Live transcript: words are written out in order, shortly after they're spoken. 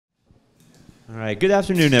All right, good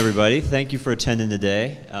afternoon, everybody. Thank you for attending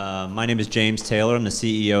today. My name is James Taylor. I'm the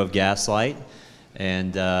CEO of Gaslight,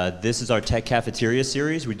 and this is our Tech Cafeteria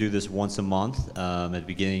series. We do this once a month at the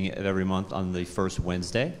beginning of every month on the first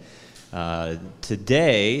Wednesday.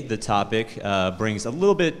 Today, the topic brings a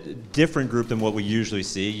little bit different group than what we usually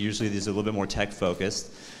see. Usually, these are a little bit more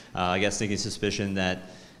tech-focused. I guess thinking suspicion that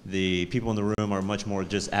the people in the room are much more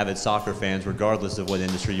just avid soccer fans, regardless of what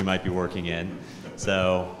industry you might be working in.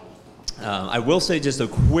 So. I will say just a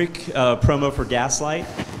quick promo for Gaslight.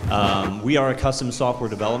 We are a custom software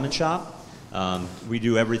development shop. We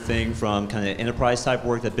do everything from kind of enterprise type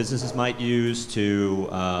work that businesses might use to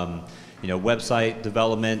website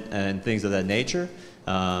development and things of that nature.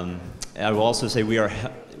 I will also say we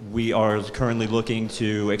are currently looking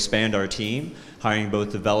to expand our team, hiring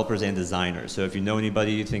both developers and designers. So if you know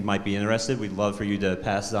anybody you think might be interested, we'd love for you to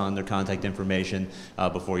pass on their contact information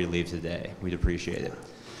before you leave today. We'd appreciate it.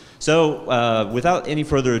 So without any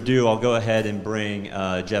further ado, I'll go ahead and bring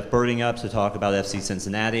Jeff Berding up to talk about FC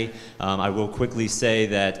Cincinnati. I will quickly say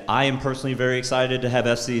that I am personally very excited to have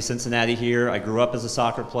FC Cincinnati here. I grew up as a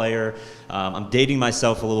soccer player. I'm dating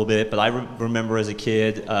myself a little bit, but I remember as a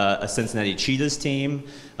kid a Cincinnati Cheetahs team.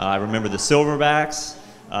 I remember the Silverbacks.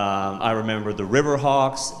 I remember the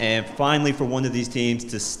Riverhawks, and finally for one of these teams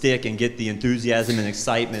to stick and get the enthusiasm and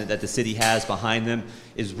excitement that the city has behind them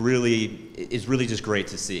is really just great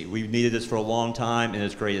to see. We've needed this for a long time, and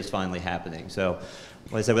it's great it's finally happening. So,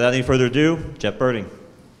 like I said, without any further ado, Jeff Berding.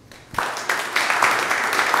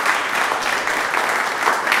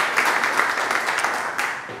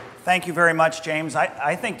 Thank you very much, James.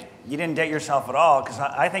 I think you didn't date yourself at all, because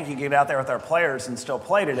I think you get out there with our players and still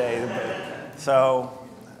play today. So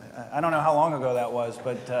I don't know how long ago that was,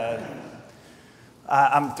 but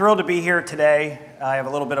I'm thrilled to be here today. I have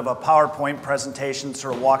a little bit of a PowerPoint presentation,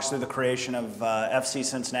 sort of walks through the creation of FC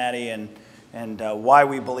Cincinnati and why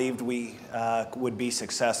we believed we would be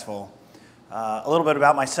successful. A little bit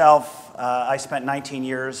about myself. I spent 19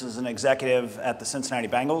 years as an executive at the Cincinnati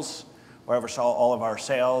Bengals, where I oversaw all of our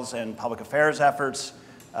sales and public affairs efforts.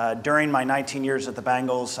 During my 19 years at the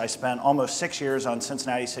Bengals, I spent almost 6 years on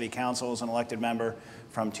Cincinnati City Council as an elected member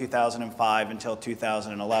from 2005 until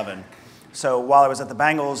 2011. So while I was at the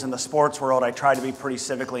Bengals in the sports world, I tried to be pretty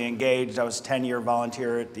civically engaged. I was a 10-year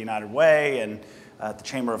volunteer at the United Way and at the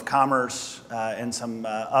Chamber of Commerce and some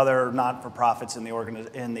other not-for-profits in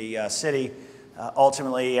the city.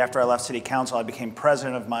 Ultimately, after I left City Council, I became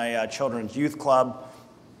president of my children's youth club,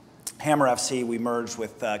 Hammer FC. We merged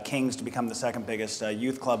with Kings to become the second biggest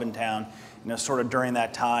youth club in town. Sort of during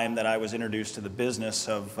that time that I was introduced to the business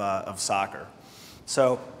of soccer.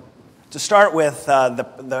 So to start with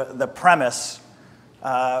the premise,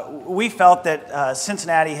 we felt that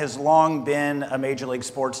Cincinnati has long been a major league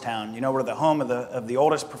sports town. We're the home of the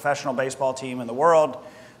oldest professional baseball team in the world.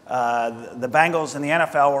 The Bengals in the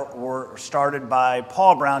NFL were started by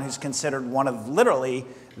Paul Brown, who's considered one of literally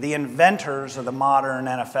the inventors of the modern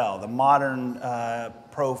NFL, the modern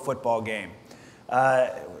pro football game.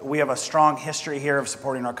 We have a strong history here of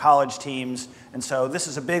supporting our college teams, and so this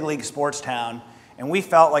is a big league sports town, and we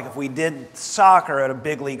felt like if we did soccer at a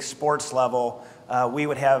big league sports level, we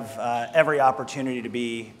would have every opportunity to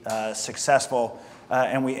be successful,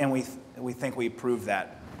 and we think we proved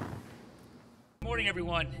that. Good morning,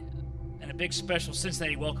 everyone, and a big special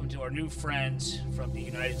Cincinnati welcome to our new friends from the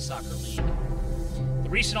United Soccer League. The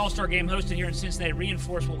recent All-Star game hosted here in Cincinnati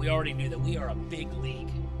reinforced what we already knew, that we are a big league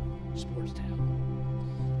sports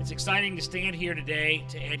town. It's exciting to stand here today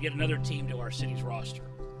to add yet another team to our city's roster.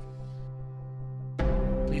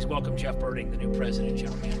 Please welcome Jeff Berding, the new president and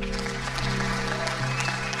general manager.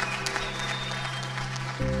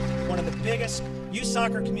 One of the biggest youth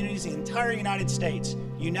soccer communities in the entire United States,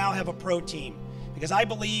 you now have a pro team. Because I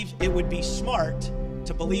believe it would be smart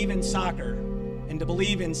to believe in soccer and to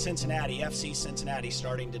believe in Cincinnati, FC Cincinnati,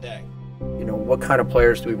 starting today. What kind of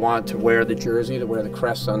players do we want to wear the jersey, to wear the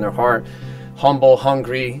crest on their heart? Humble,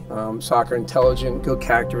 hungry, soccer intelligent, good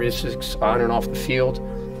characteristics on and off the field.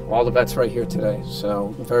 All the vets right here today,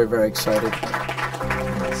 so I'm very, very excited.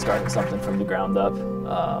 Starting something from the ground up,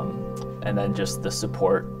 and then just the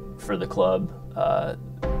support for the club.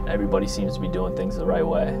 Everybody seems to be doing things the right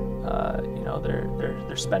way.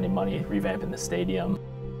 They're spending money revamping the stadium.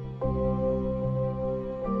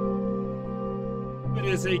 It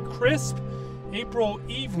is a crisp April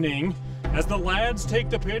evening as the lads take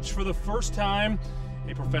the pitch for the first time.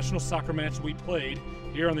 A professional soccer match we played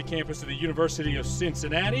here on the campus of the University of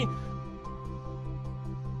Cincinnati.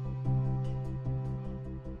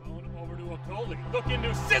 Over to Okoli, looking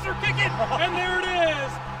to scissor kick it, and there it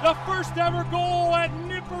is! The first ever goal at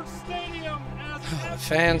Nippert Stadium as The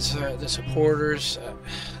fans, the supporters,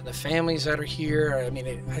 the families that are here. I mean,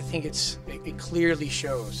 I think it clearly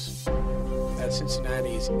shows that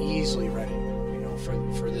Cincinnati is easily ready,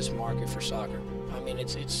 for this market for soccer. I mean,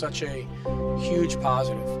 it's such a huge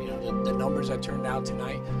positive. The numbers that turned out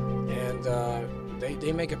tonight, and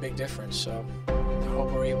they make a big difference. So I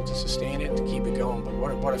hope we're able to sustain it and to keep it going. But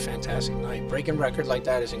what a fantastic night! Breaking record like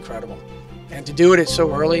that is incredible, and to do it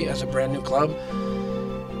so early as a brand new club.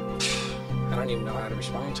 I don't even know how to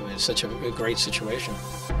respond to it. It's such a great situation.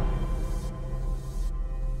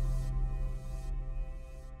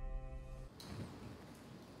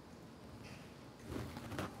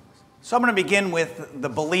 So I'm going to begin with the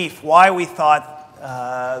belief why we thought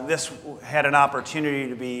this had an opportunity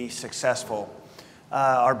to be successful,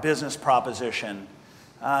 our business proposition.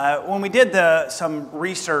 When we did some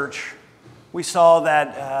research, we saw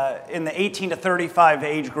that in the 18 to 35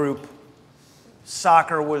 age group,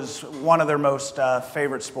 soccer was one of their most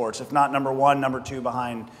favorite sports, if not number one, number two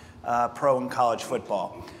behind pro and college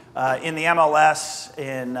football. In the MLS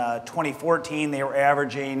in 2014, they were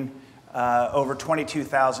averaging over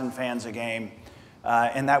 22,000 fans a game,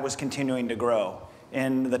 and that was continuing to grow.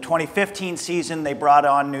 In the 2015 season, they brought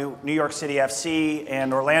on New York City FC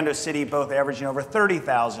and Orlando City, both averaging over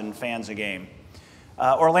 30,000 fans a game.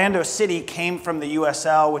 Orlando City came from the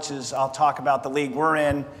USL, which is, I'll talk about the league we're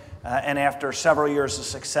in, and after several years of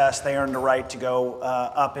success, they earned the right to go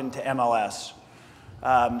up into MLS.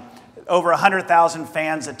 Over 100,000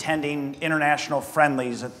 fans attending international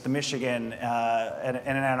friendlies at the Michigan and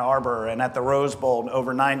in Ann Arbor, and at the Rose Bowl,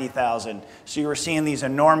 over 90,000. So you were seeing these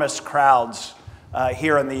enormous crowds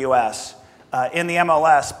here in the U.S. In the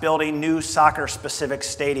MLS, building new soccer-specific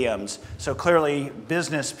stadiums. So clearly,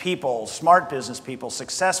 business people, smart business people,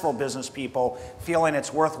 successful business people, feeling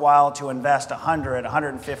it's worthwhile to invest $100,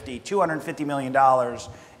 $150, $250 million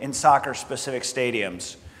in soccer-specific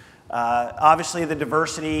stadiums. Obviously, the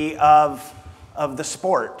diversity of the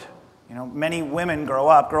sport. Many women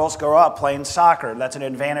girls grow up playing soccer. That's an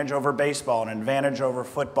advantage over baseball, an advantage over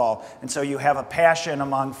football. And so you have a passion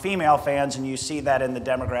among female fans, and you see that in the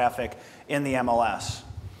demographic in the MLS.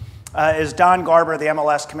 As Don Garber, the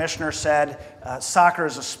MLS commissioner, said, soccer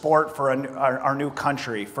is a sport for our new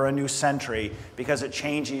country, for a new century, because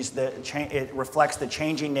it reflects the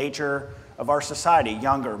changing nature of our society,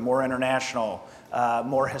 younger, more international,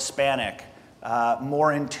 more Hispanic,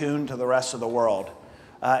 more in tune to the rest of the world.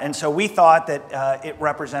 And so we thought that it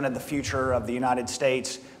represented the future of the United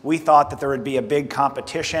States. We thought that there would be a big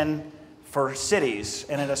competition for cities.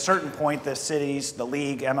 And at a certain point, the cities, the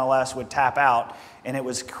league, MLS would tap out. And it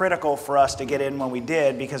was critical for us to get in when we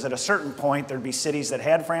did, because at a certain point, there'd be cities that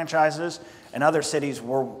had franchises and other cities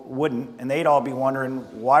wouldn't. And they'd all be wondering,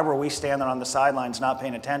 why were we standing on the sidelines not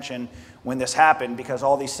paying attention when this happened? Because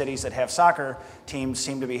all these cities that have soccer teams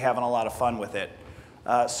seem to be having a lot of fun with it.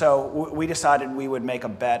 So we decided we would make a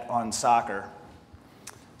bet on soccer.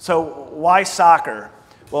 So why soccer?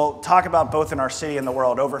 Well, talk about both in our city and the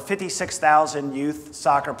world. Over 56,000 youth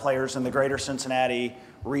soccer players in the greater Cincinnati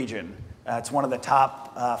region. It's one of the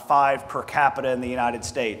top 5 per capita in the United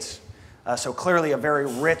States. So clearly a very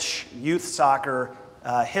rich youth soccer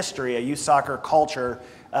history, a youth soccer culture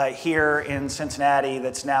here in Cincinnati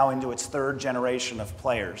that's now into its 3rd generation of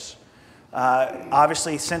players.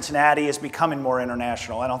 Obviously, Cincinnati is becoming more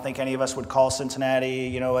international. I don't think any of us would call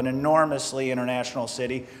Cincinnati, an enormously international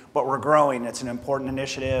city, but we're growing. It's an important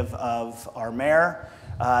initiative of our mayor.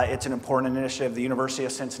 It's an important initiative of the University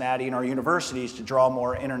of Cincinnati and our universities to draw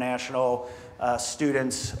more international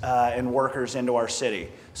students and workers into our city.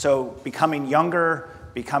 So becoming younger,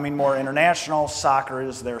 becoming more international, soccer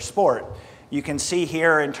is their sport. You can see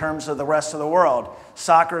here in terms of the rest of the world,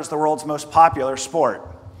 soccer is the world's most popular sport.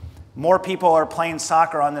 More people are playing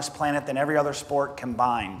soccer on this planet than every other sport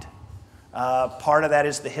combined. Part of that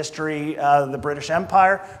is the history of the British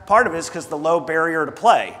Empire. Part of it is because the low barrier to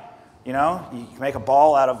play. You can make a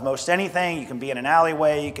ball out of most anything. You can be in an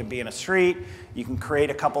alleyway. You can be in a street. You can create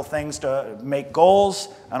a couple things to make goals,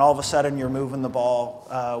 and all of a sudden you're moving the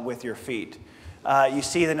ball with your feet. You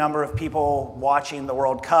see the number of people watching the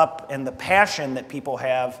World Cup and the passion that people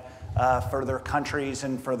have for their countries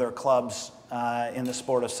and for their clubs in the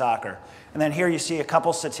sport of soccer. And then here you see a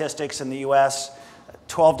couple statistics in the U.S.,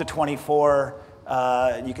 12 to 24.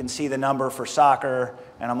 You can see the number for soccer,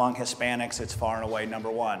 and among Hispanics, it's far and away number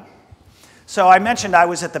 1. So I mentioned I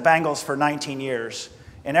was at the Bengals for 19 years,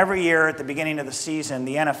 and every year at the beginning of the season,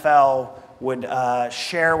 the NFL would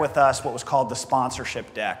share with us what was called the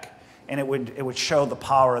sponsorship deck, and it would show the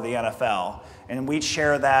power of the NFL. And we'd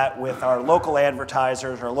share that with our local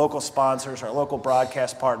advertisers, our local sponsors, our local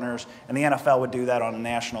broadcast partners, and the NFL would do that on a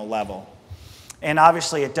national level. And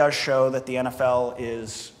obviously it does show that the NFL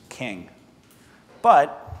is king.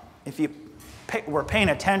 But if you were paying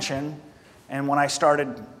attention, and when I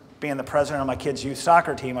started being the president of my kids' youth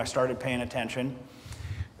soccer team, I started paying attention,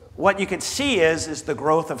 what you can see is the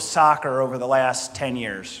growth of soccer over the last 10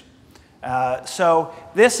 years. So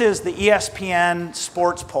this is the ESPN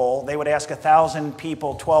sports poll. They would ask 1,000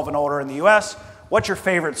 people 12 and older in the US, what's your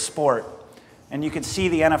favorite sport? And you can see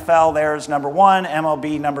the NFL there is number 1,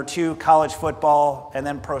 MLB number 2, college football, and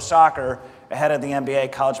then pro soccer ahead of the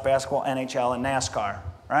NBA, college basketball, NHL, and NASCAR,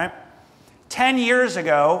 right? 10 years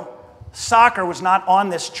ago, soccer was not on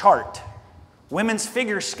this chart. Women's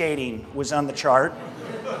figure skating was on the chart.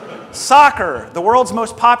 Soccer, the world's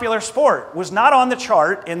most popular sport, was not on the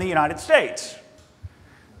chart in the United States.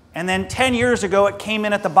 And then 10 years ago, it came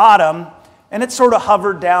in at the bottom, and it sort of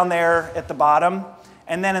hovered down there at the bottom.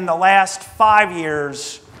 And then in the last 5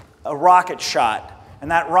 years, a rocket shot.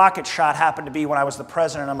 And that rocket shot happened to be when I was the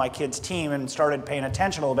president of my kids' team and started paying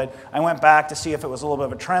attention a little bit. I went back to see if it was a little bit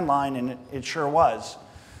of a trend line, and it sure was.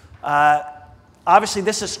 Obviously,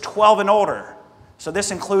 this is 12 and older. So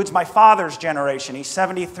this includes my father's generation. He's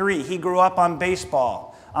 73. He grew up on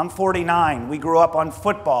baseball. I'm 49. We grew up on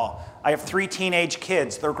football. I have 3 teenage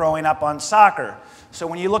kids. They're growing up on soccer. So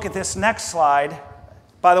when you look at this next slide,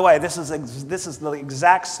 by the way, this is the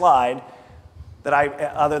exact slide that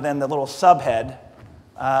other than the little subhead,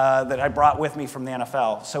 that I brought with me from the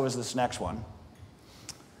NFL. So is this next one.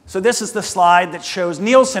 So this is the slide that shows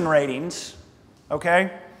Nielsen ratings,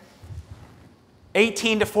 okay?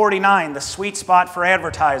 18 to 49, the sweet spot for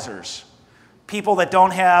advertisers. People that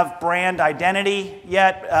don't have brand identity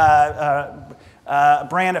yet,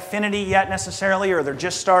 brand affinity yet necessarily, or they're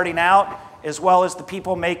just starting out, as well as the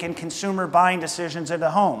people making consumer buying decisions at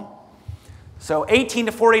the home. So 18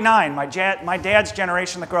 to 49, my dad's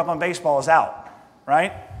generation that grew up on baseball is out,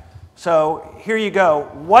 right? So here you go.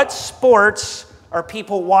 What sports are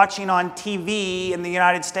people watching on TV in the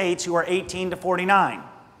United States who are 18 to 49?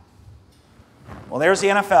 Well, there's the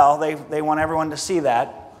NFL. They want everyone to see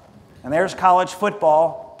that. And there's college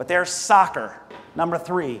football, but there's soccer, number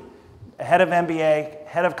 3. Ahead of NBA,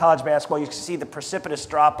 ahead of college basketball. You can see the precipitous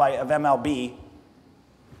drop of MLB.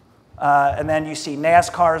 And then you see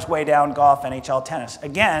NASCAR's way down, golf, NHL, tennis.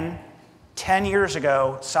 Again, 10 years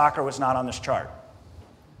ago, soccer was not on this chart.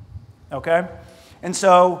 Okay? And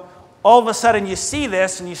so all of a sudden you see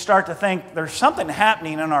this and you start to think there's something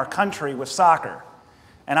happening in our country with soccer.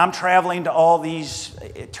 And I'm traveling to all these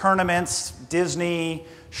tournaments, Disney,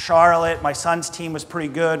 Charlotte. My son's team was pretty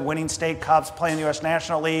good, winning state cups, playing the U.S.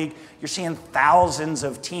 National League. You're seeing thousands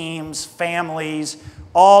of teams, families,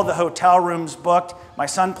 all the hotel rooms booked. My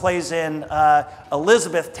son plays in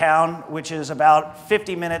Elizabethtown, which is about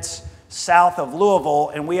 50 minutes south of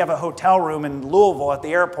Louisville, and we have a hotel room in Louisville at the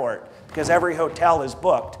airport because every hotel is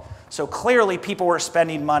booked. So clearly people were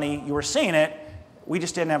spending money. You were seeing it. We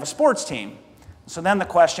just didn't have a sports team. So then the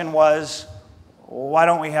question was, why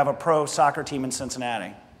don't we have a pro soccer team in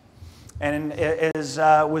Cincinnati? And it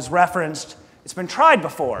was referenced, it's been tried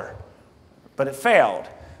before, but it failed.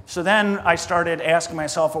 So then I started asking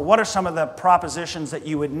myself, well, what are some of the propositions that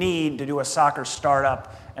you would need to do a soccer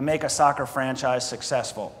startup and make a soccer franchise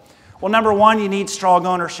successful? Well, number 1, you need strong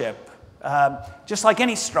ownership. Just like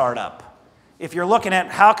any startup. If you're looking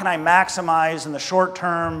at how can I maximize in the short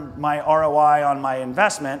term my ROI on my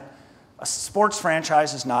investment, a sports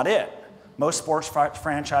franchise is not it. Most sports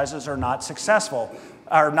franchises are not successful,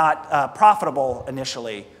 are not profitable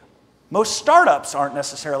initially. Most startups aren't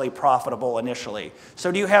necessarily profitable initially.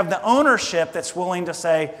 So do you have the ownership that's willing to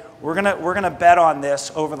say, we're gonna bet on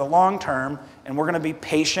this over the long term, and we're gonna be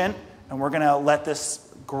patient, and we're gonna let this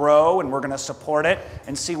grow, and we're gonna support it,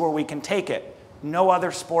 and see where we can take it. No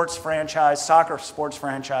other sports franchise, soccer sports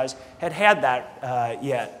franchise, had that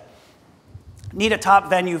yet. Need a top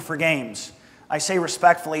venue for games. I say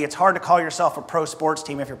respectfully, it's hard to call yourself a pro sports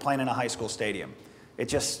team if you're playing in a high school stadium.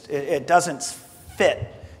 It doesn't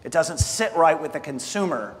fit. It doesn't sit right with the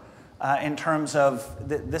consumer in terms of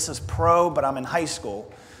this is pro, but I'm in high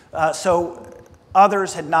school. So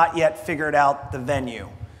others had not yet figured out the venue.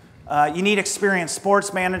 You need experienced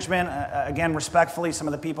sports management. Again, respectfully, some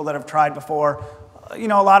of the people that have tried before, you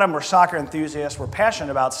know, a lot of them were soccer enthusiasts, were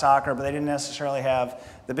passionate about soccer, but they didn't necessarily have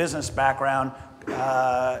the business background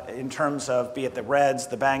in terms of, be it the Reds,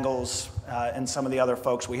 the Bengals, and some of the other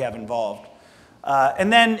folks we have involved.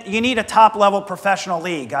 And then you need a top-level professional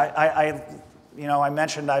league. I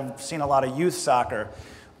mentioned I've seen a lot of youth soccer.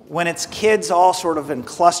 When it's kids all sort of in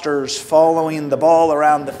clusters following the ball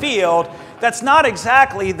around the field, that's not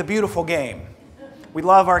exactly the beautiful game. We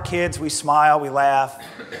love our kids, we smile, we laugh.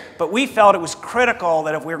 But we felt it was critical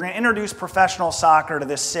that if we were going to introduce professional soccer to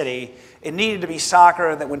this city, it needed to be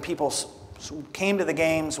soccer that when people came to the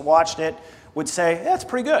games, watched it, would say, yeah, it's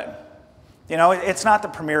pretty good. You know, it's not the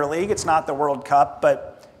Premier League, it's not the World Cup,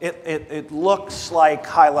 but it looks like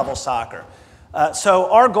high-level soccer.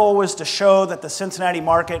 So our goal was to show that the Cincinnati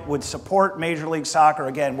market would support Major League Soccer.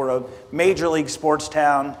 Again, we're a major league sports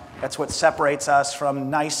town. That's what separates us from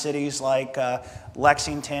nice cities like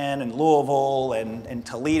Lexington and Louisville and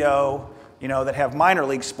Toledo, you know, that have minor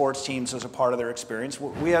league sports teams as a part of their experience.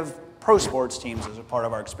 We have pro sports teams as a part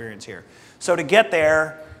of our experience here. So to get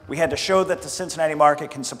there, we had to show that the Cincinnati market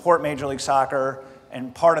can support Major League Soccer,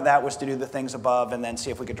 and part of that was to do the things above and then see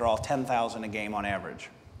if we could draw 10,000 a game on average.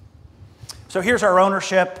 So here's our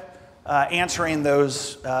ownership answering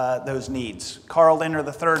those needs. Carl Linder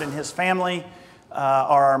III and his family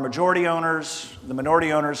are our majority owners. The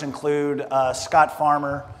minority owners include Scott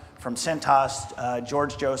Farmer from Cintas,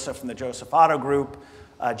 George Joseph from the Joseph Auto Group,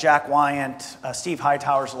 Jack Wyant, Steve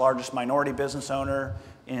Hightower is the largest minority business owner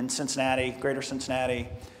in Cincinnati, Greater Cincinnati.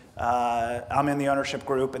 I'm in the ownership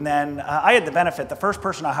group. And then I had the benefit, the first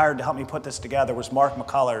person I hired to help me put this together was Mark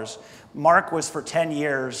McCullers. Mark was for 10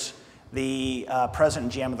 years the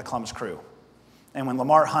president and GM of the Columbus Crew. And when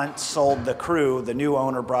Lamar Hunt sold the Crew, the new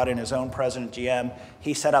owner brought in his own president GM.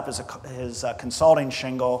 He set up his consulting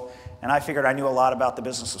shingle, and I figured I knew a lot about the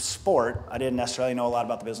business of sport. I didn't necessarily know a lot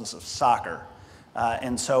about the business of soccer.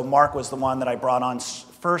 And so Mark was the one that I brought on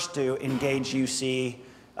first to engage UC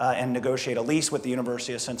and negotiate a lease with the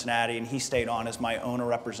University of Cincinnati, and he stayed on as my owner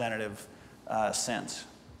representative since.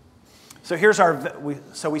 So here's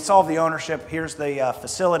we solved the ownership. Here's the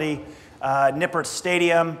facility, Nippert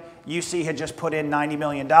Stadium. UC had just put in $90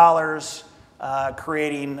 million,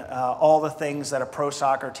 creating all the things that a pro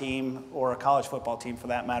soccer team or a college football team for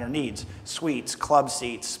that matter needs. Suites, club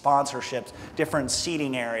seats, sponsorships, different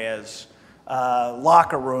seating areas,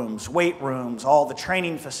 locker rooms, weight rooms, all the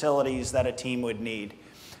training facilities that a team would need.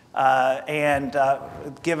 And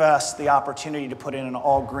give us the opportunity to put in an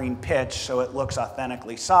all-green pitch so it looks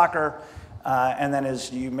authentically soccer. And then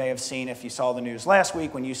as you may have seen if you saw the news last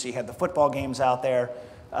week when UC had the football games out there,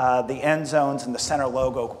 the end zones and the center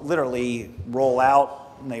logo literally roll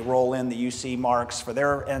out and they roll in the UC marks for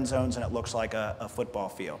their end zones and it looks like a football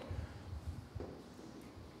field.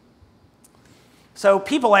 So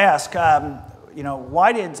people ask, you know,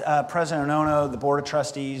 why did President Ono, the Board of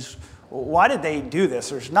Trustees, why did they do this?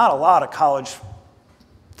 There's not a lot of colleges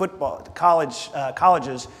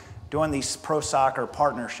doing these pro soccer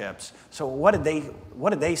partnerships. So what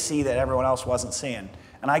did they see that everyone else wasn't seeing?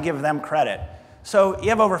 And I give them credit. So you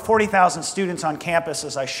have over 40,000 students on campus,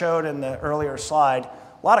 as I showed in the earlier slide.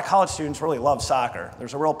 A lot of college students really love soccer.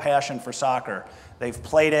 There's a real passion for soccer. They've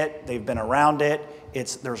played it, they've been around it,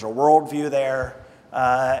 there's a worldview there.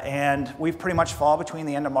 And we've pretty much fall between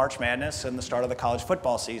the end of March Madness and the start of the college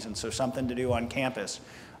football season, so something to do on campus.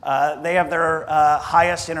 They have their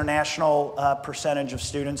highest international percentage of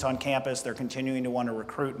students on campus. They're continuing to want to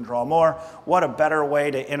recruit and draw more. What a better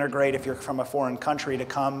way to integrate if you're from a foreign country to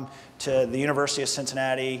come to the University of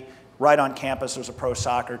Cincinnati. Right on campus, there's a pro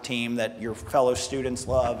soccer team that your fellow students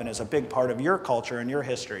love and is a big part of your culture and your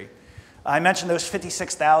history. I mentioned those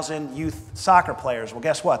 56,000 youth soccer players. Well,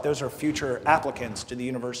 guess what? Those are future applicants to the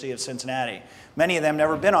University of Cincinnati. Many of them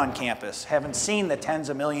never been on campus, haven't seen the tens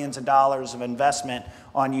of millions of dollars of investment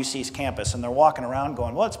on UC's campus, and they're walking around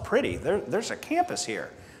going, well, it's pretty. There's a campus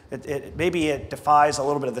here. Maybe it defies a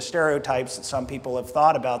little bit of the stereotypes that some people have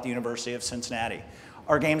thought about the University of Cincinnati.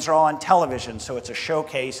 Our games are all on television, so it's a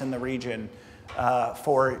showcase in the region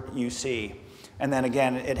for UC. And then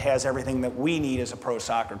again, it has everything that we need as a pro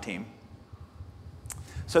soccer team.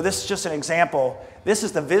 So this is just an example. This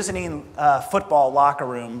is the visiting football locker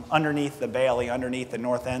room underneath the Bailey, underneath the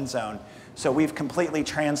north end zone. So we've completely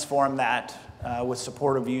transformed that with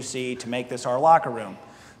support of UC to make this our locker room.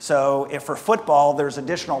 So if for football, there's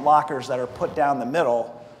additional lockers that are put down the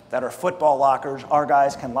middle that are football lockers. Our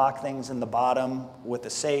guys can lock things in the bottom with a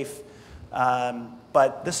safe.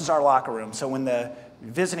 But this is our locker room. So when the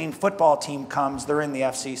visiting football team comes, they're in the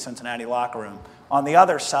FC Cincinnati locker room. On the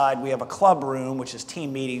other side, we have a club room, which is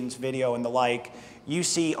team meetings, video, and the like.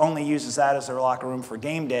 UC only uses that as their locker room for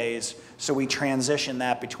game days, so we transition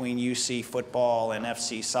that between UC football and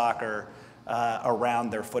FC soccer around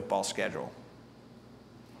their football schedule.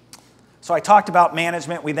 So I talked about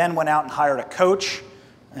management. We then went out and hired a coach,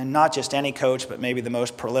 and not just any coach, but maybe the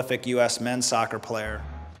most prolific U.S. men's soccer player.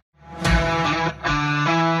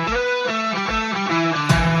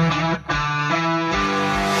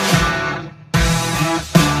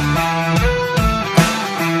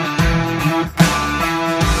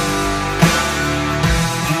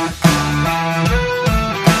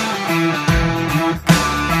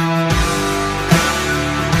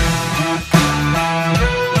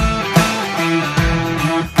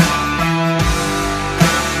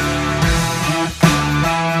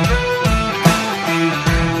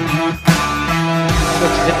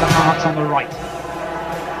 Hart on the right.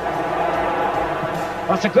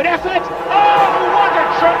 That's a good effort. Oh, what a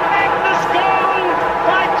tremendous goal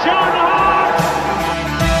by John Hart!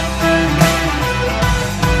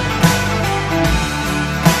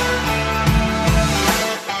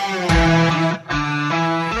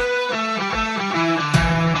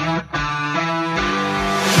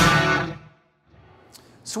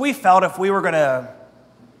 So we felt if we were going to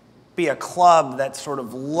be a club that sort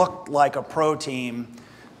of looked like a pro team,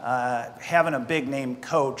 having a big name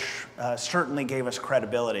coach certainly gave us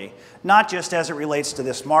credibility, not just as it relates to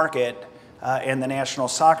this market and the national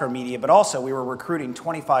soccer media, but also we were recruiting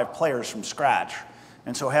 25 players from scratch.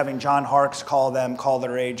 And so having John Harkes call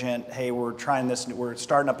their agent, hey, we're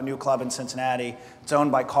starting up a new club in Cincinnati. It's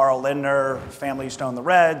owned by Carl Lindner, family used to own the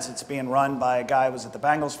Reds. It's being run by a guy who was at the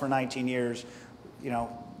Bengals for 19 years. You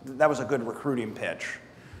know, that was a good recruiting pitch.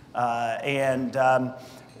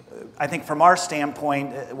 I think from our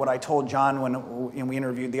standpoint, what I told John when we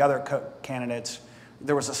interviewed the other candidates,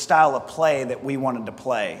 there was a style of play that we wanted to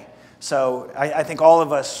play. So I think all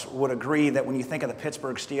of us would agree that when you think of the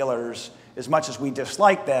Pittsburgh Steelers, as much as we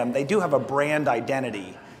dislike them, they do have a brand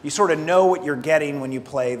identity. You sort of know what you're getting when you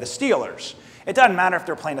play the Steelers. It doesn't matter if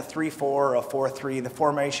they're playing a 3-4 or a 4-3, the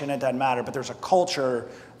formation, it doesn't matter, but there's a culture,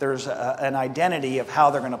 there's an identity of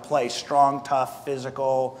how they're going to play. Strong, tough,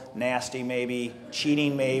 physical, nasty maybe,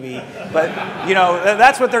 cheating maybe, but you know,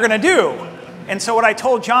 that's what they're going to do. And so what I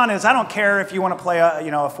told John is I don't care if you want to play a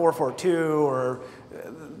 4-4-2 or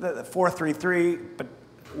the 4-3-3, but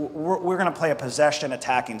we're going to play a possession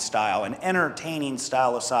attacking style, an entertaining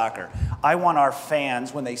style of soccer. I want our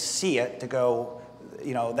fans, when they see it, to go,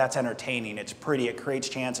 you know, that's entertaining, it's pretty, it creates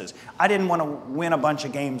chances. I didn't want to win a bunch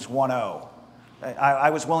of games 1-0. I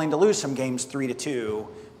was willing to lose some games 3-2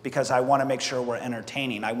 because I want to make sure we're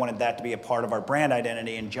entertaining. I wanted that to be a part of our brand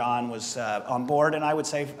identity, and John was on board, and I would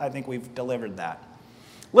say I think we've delivered that.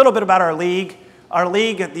 A little bit about our league. Our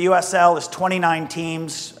league at the USL is 29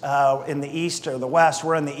 teams in the East or the West.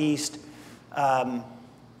 We're in the East.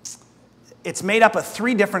 It's made up of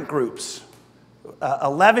 3 different groups.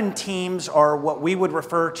 11 teams are what we would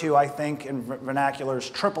refer to, I think, in vernacular as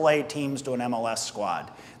AAA teams to an MLS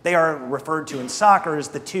squad. They are referred to in soccer as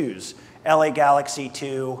the twos. LA Galaxy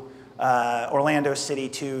 2, Orlando City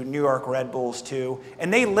 2, New York Red Bulls 2.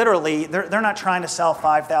 And they literally, they're not trying to sell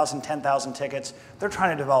 5,000, 10,000 tickets. They're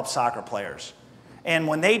trying to develop soccer players. And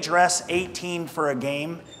when they dress 18 for a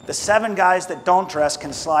game, the 7 guys that don't dress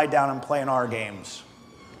can slide down and play in our games.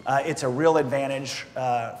 It's a real advantage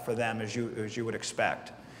for them, as you would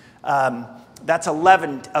expect. That's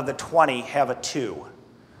 11 of the 20 have a 2.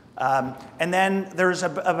 And then there's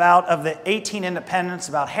about, of the 18 independents,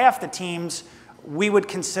 about half the teams we would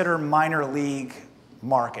consider minor league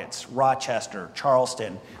markets. Rochester,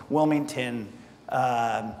 Charleston, Wilmington.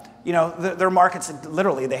 You know, they're markets that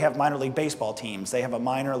literally they have minor league baseball teams. They have a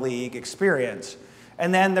minor league experience.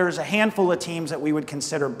 And then there's a handful of teams that we would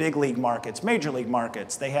consider big league markets, major league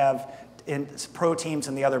markets. They have pro teams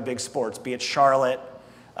in the other big sports, be it Charlotte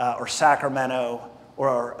or Sacramento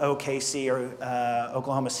or OKC or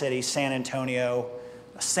Oklahoma City, San Antonio,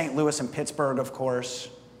 St. Louis and Pittsburgh, of course,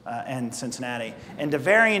 and Cincinnati. And to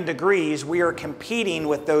varying degrees, we are competing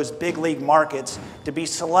with those big league markets to be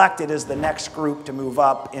selected as the next group to move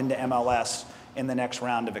up into MLS in the next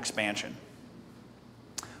round of expansion.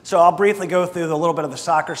 So I'll briefly go through a little bit of the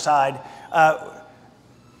soccer side.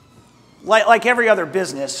 Like every other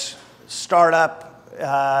business, startup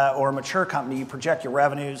or mature company, you project your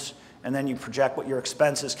revenues, and then you project what your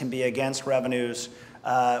expenses can be against revenues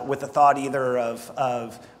with the thought either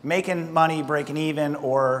of making money, breaking even,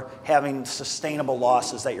 or having sustainable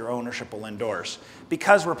losses that your ownership will endorse.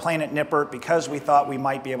 Because we're playing at Nippert, because we thought we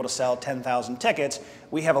might be able to sell 10,000 tickets,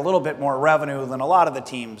 we have a little bit more revenue than a lot of the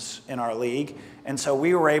teams in our league. And so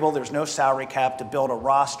we were able, there's no salary cap, to build a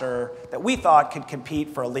roster that we thought could compete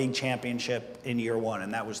for a league championship in year 1,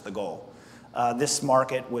 and that was the goal. This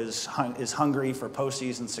market is hungry for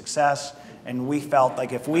postseason success, and we felt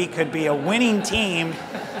like if we could be a winning team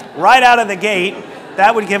right out of the gate,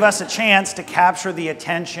 that would give us a chance to capture the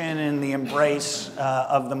attention and the embrace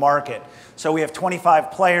of the market. So we have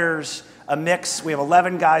 25 players, a mix. We have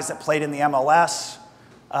 11 guys that played in the MLS.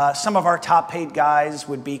 Some of our top paid guys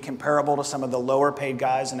would be comparable to some of the lower paid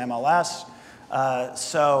guys in MLS.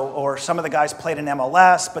 Or some of the guys played in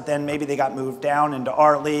MLS, but then maybe they got moved down into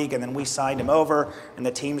our league, and then we signed them over, and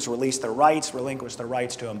the teams released their rights, relinquished their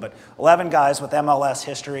rights to them. But 11 guys with MLS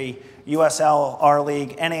history, USL, our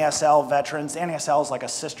league, NASL veterans. The NASL is like a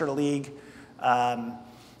sister league.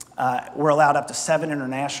 We're allowed up to 7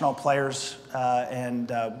 international players, and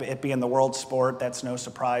it being the world sport, that's no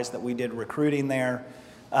surprise that we did recruiting there.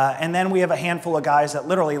 And then we have a handful of guys that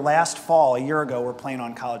literally last fall, a year ago, were playing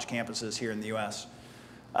on college campuses here in the U.S.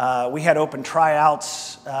 We had open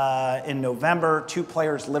tryouts in November. 2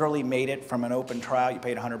 players literally made it from an open tryout. You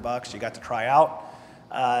paid $100, you got to try out.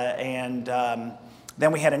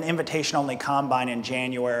 Then we had an invitation-only combine in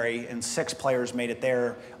January, and 6 players made it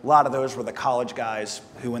there. A lot of those were the college guys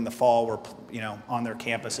who in the fall were, on their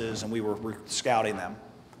campuses, and we were scouting them.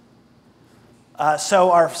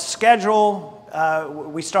 So our schedule,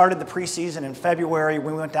 we started the preseason in February.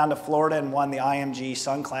 We went down to Florida and won the IMG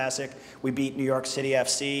Sun Classic. We beat New York City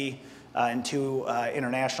FC and 2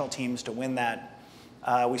 international teams to win that.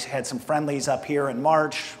 We had some friendlies up here in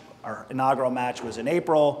March. Our inaugural match was in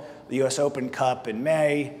April. The U.S. Open Cup in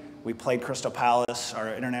May. We played Crystal Palace,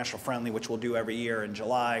 our international friendly, which we'll do every year in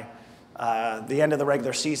July. The end of the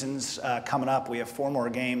regular season's coming up. We have 4 more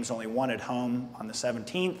games, only 1 at home on the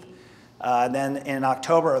 17th. Then in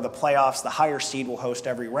October, the playoffs, the higher seed will host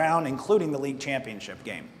every round, including the league championship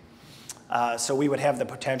game. So we would have the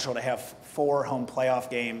potential to have 4 home playoff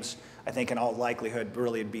games. I think in all likelihood,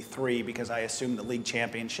 really it'd be 3 because I assume the league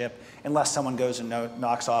championship, unless someone goes and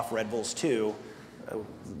knocks off Red Bulls 2,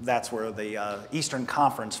 that's where the Eastern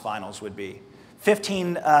Conference Finals would be.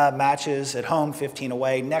 15 matches at home, 15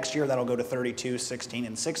 away. Next year, that'll go to 32, 16,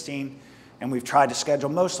 and 16. And we've tried to schedule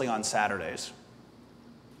mostly on Saturdays.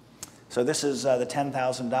 So this is the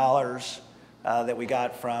 $10,000 that we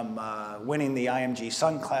got from winning the IMG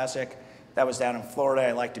Sun Classic. That was down in Florida.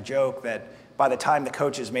 I like to joke that by the time the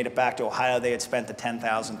coaches made it back to Ohio, they had spent the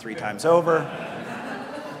 $10,000 3 times over.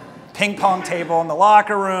 Ping pong table in the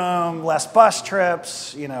locker room, less bus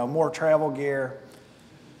trips, more travel gear.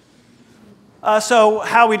 So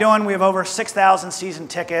how are we doing? We have over 6,000 season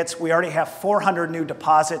tickets. We already have 400 new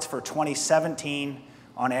deposits for 2017.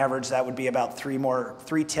 On average, that would be about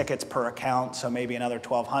 3 tickets per account, so maybe another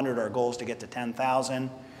 1,200. Our goal is to get to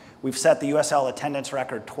 10,000. We've set the USL attendance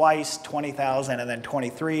record twice, 20,000 and then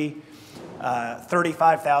 23.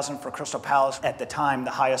 35,000 for Crystal Palace, at the time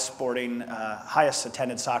the highest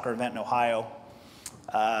attended soccer event in Ohio.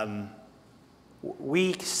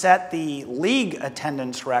 We set the league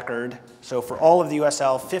attendance record, so for all of the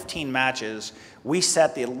USL 15 matches, we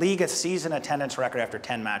set the league season attendance record after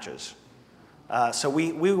 10 matches. So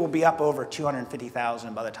we will be up over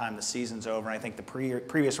 250,000 by the time the season's over. I think the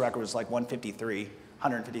previous record was like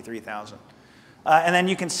 153,000. And then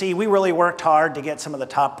you can see we really worked hard to get some of the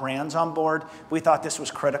top brands on board. We thought this was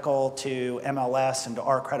critical to MLS and to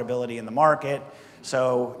our credibility in the market.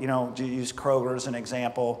 So, to use Kroger as an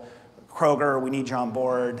example, Kroger, we need you on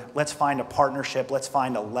board. Let's find a partnership. Let's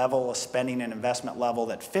find a level, a spending and investment level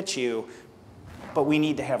that fits you. But we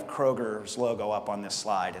need to have Kroger's logo up on this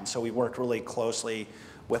slide. And so we worked really closely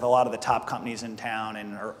with a lot of the top companies in town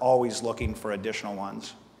and are always looking for additional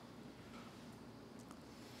ones.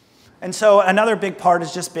 And so another big part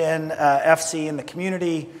has just been FC in the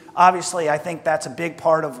community. Obviously, I think that's a big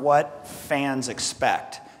part of what fans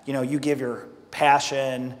expect. You give your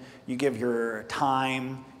passion, you give your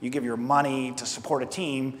time, you give your money to support a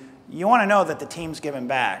team. You want to know that the team's giving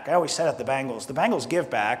back. I always said at the Bengals give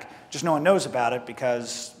back, just no one knows about it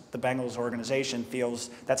because the Bengals organization feels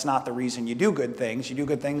that's not the reason you do good things. You do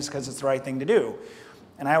good things because it's the right thing to do.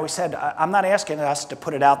 And I always said, I'm not asking us to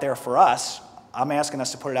put it out there for us. I'm asking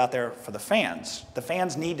us to put it out there for the fans. The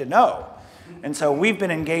fans need to know. And so we've been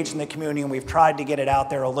engaged in the community, and we've tried to get it out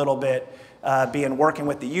there a little bit, working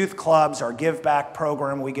with the youth clubs, our Give Back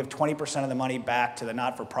program. We give 20% of the money back to the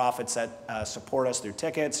not-for-profits that support us through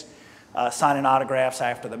tickets, signing autographs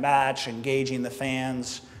after the match, engaging the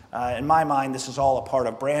fans. In my mind, this is all a part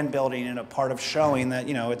of brand building and a part of showing that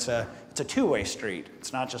it's a two-way street.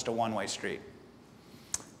 It's not just a one-way street.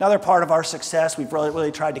 Another part of our success, we've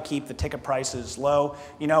really tried to keep the ticket prices low.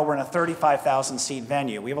 We're in a 35,000 seat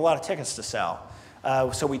venue. We have a lot of tickets to sell.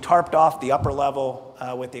 So we tarped off the upper level,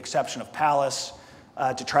 with the exception of Palace,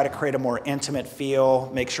 to try to create a more intimate feel,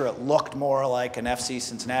 make sure it looked more like an FC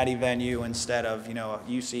Cincinnati venue instead of a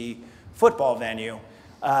UC football venue,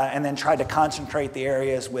 and then tried to concentrate the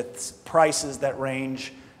areas with prices that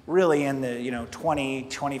range really in the $20,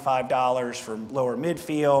 $25 for lower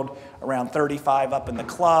midfield, around $35 up in the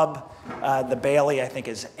club. The Bailey, I think,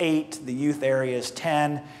 is $8. The youth area is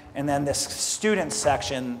 $10. And then this student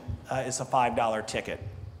section is a $5 ticket.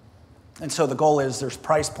 And so the goal is there's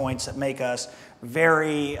price points that make us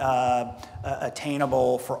very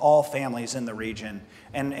attainable for all families in the region.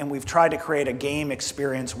 And we've tried to create a game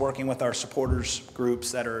experience working with our supporters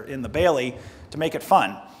groups that are in the Bailey to make it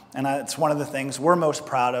fun. And it's one of the things we're most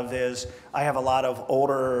proud of is I have a lot of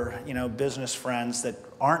older, business friends that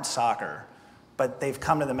aren't soccer, but they've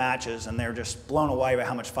come to the matches and they're just blown away by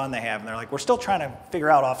how much fun they have. And they're like, we're still trying to figure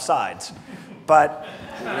out offsides. But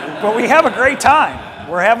we have a great time.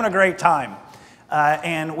 We're having a great time.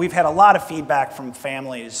 And we've had a lot of feedback from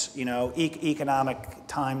families. You know, economic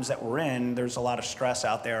times that we're in, there's a lot of stress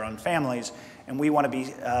out there on families. And we want to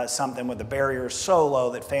be something with the barriers so low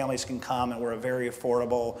that families can come, and we're a very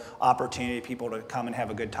affordable opportunity for people to come and have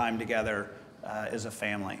a good time together as a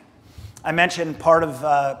family. I mentioned part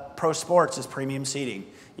of pro sports is premium seating.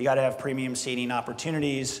 You got to have premium seating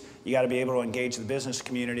opportunities. You got to be able to engage the business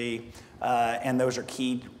community, and those are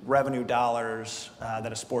key revenue dollars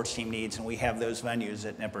that a sports team needs, and we have those venues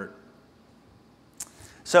at Nippert.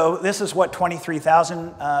 So this is what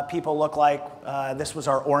 23,000 people look like. This was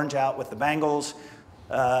our orange out with the Bengals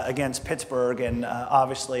against Pittsburgh, and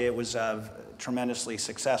obviously it was tremendously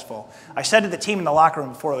successful. I said to the team in the locker room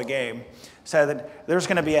before the game, said that there's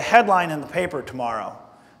going to be a headline in the paper tomorrow.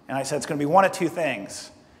 And I said it's going to be one of two things.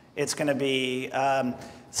 It's going to be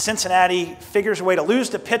Cincinnati figures a way to lose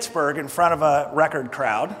to Pittsburgh in front of a record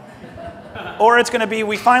crowd. Or it's going to be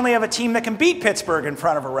we finally have a team that can beat Pittsburgh in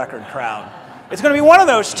front of a record crowd. It's going to be one of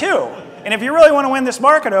those two. And if you really want to win this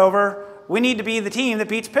market over, we need to be the team that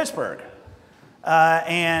beats Pittsburgh.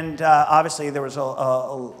 Obviously there was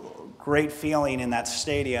a great feeling in that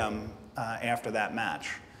stadium after that match.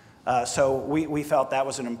 So we felt that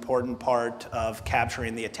was an important part of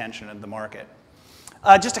capturing the attention of the market.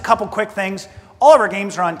 Just a couple quick things. All of our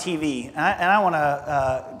games are on TV, and I want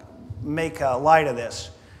to make light of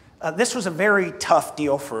this. This was a very tough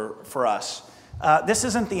deal for us. This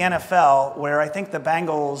isn't the NFL, where I think the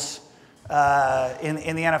Bengals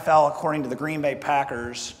in the NFL, according to the Green Bay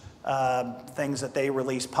Packers, things that they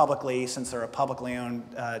release publicly, since they're a publicly owned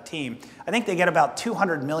team, I think they get about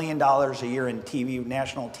 $200 million a year in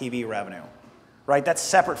national TV revenue, right? That's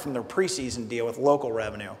separate from their preseason deal with local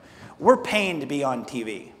revenue. We're paying to be on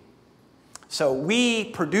TV. So we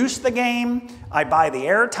produce the game, I buy the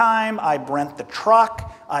airtime, I rent the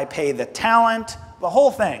truck, I pay the talent, the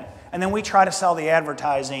whole thing. And then we try to sell the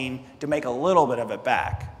advertising to make a little bit of it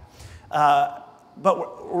back.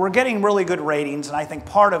 But we're getting really good ratings, and I think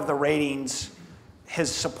part of the ratings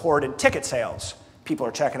has supported ticket sales. People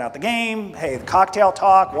are checking out the game, hey, the cocktail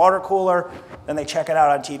talk, water cooler, then they check it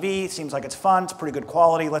out on TV, seems like it's fun, it's pretty good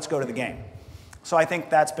quality, let's go to the game. So I think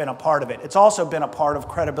that's been a part of it. It's also been a part of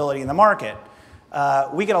credibility in the market.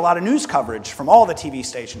 We get a lot of news coverage from all the TV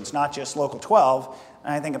stations, not just Local 12,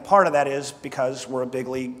 and I think a part of that is because we're a big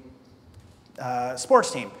league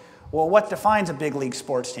sports team. Well, what defines a big league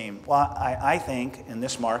sports team? Well, I think in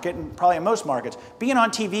this market, and probably in most markets, being on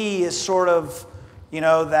TV is sort of, you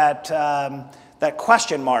know, that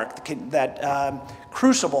question mark, that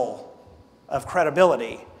crucible of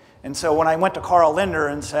credibility. And so when I went to Carl Linder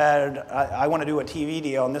and said, I want to do a TV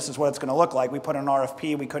deal, and this is what it's going to look like, we put in an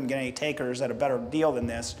RFP, we couldn't get any takers at a better deal than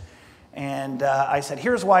this. And I said,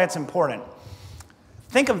 here's why it's important.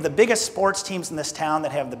 Think of the biggest sports teams in this town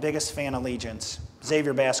that have the biggest fan allegiance.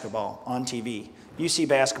 Xavier basketball on TV. UC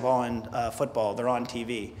basketball and football, they're on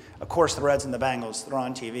TV. Of course, the Reds and the Bengals, they're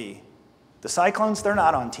on TV. The Cyclones, they're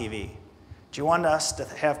not on TV. Do you want us to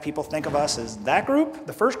have people think of us as that group,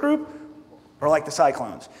 the first group, or like the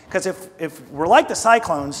Cyclones? Because if we're like the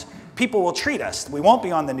Cyclones, people will treat us. We won't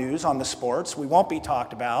be on the news, on the sports. We won't be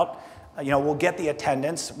talked about. You know, we'll get the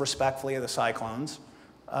attendance respectfully of the Cyclones.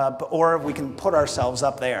 Or we can put ourselves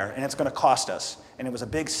up there, and it's going to cost us. And it was a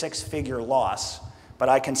big six-figure loss, but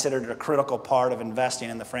I considered it a critical part of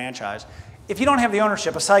investing in the franchise. If you don't have the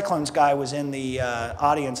ownership, a Cyclones guy was in the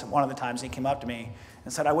audience one of the times, and he came up to me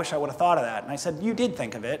and said, I wish I would have thought of that. And I said, you did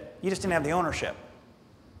think of it, you just didn't have the ownership.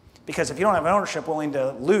 Because if you don't have ownership willing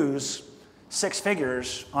to lose six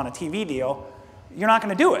figures on a TV deal, you're not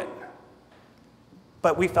going to do it.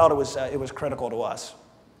 But we felt it was critical to us.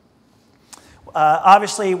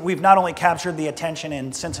 Obviously, we've not only captured the attention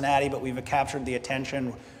in Cincinnati, but we've captured the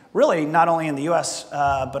attention really not only in the U.S.,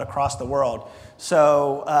 but across the world.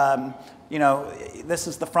 So, you know, this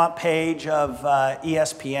is the front page of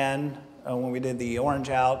ESPN when we did the Orange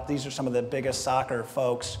Out. These are some of the biggest soccer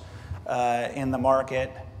folks in the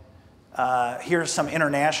market. Here's some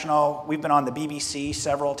international. We've been on the BBC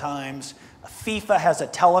several times. FIFA has a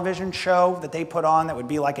television show that they put on that would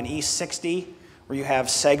be like an E60, where you have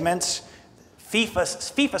segments.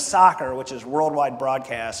 FIFA Soccer, which is worldwide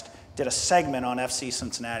broadcast, did a segment on FC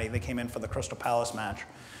Cincinnati. They came in for the Crystal Palace match.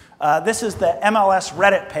 This is the MLS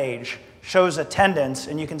Reddit page, shows attendance,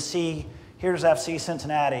 and you can see here's FC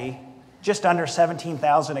Cincinnati, just under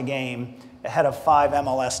 17,000 a game, ahead of 5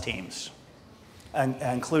 MLS teams,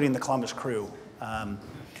 including the Columbus Crew.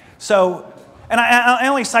 And I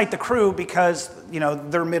only cite the Crew because, you know,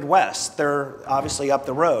 they're Midwest. They're obviously up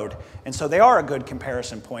the road. And so they are a good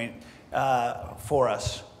comparison point for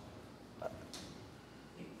us.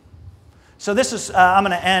 So this is, I'm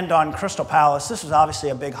going to end on Crystal Palace. This was obviously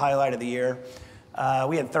a big highlight of the year.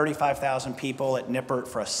 We had 35,000 people at Nippert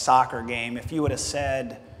for a soccer game. If you would have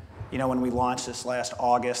said, you know, when we launched this last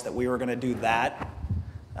August that we were going to do that,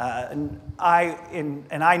 and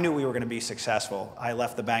I knew we were going to be successful. I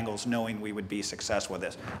left the Bengals knowing we would be successful with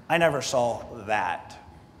this. I never saw that.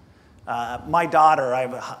 My daughter, I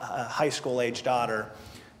have a high school age daughter,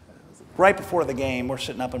 right before the game, we're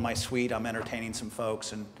sitting up in my suite, I'm entertaining some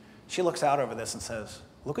folks, and she looks out over this and says,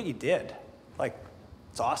 look what you did. Like,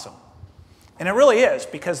 it's awesome. And it really is,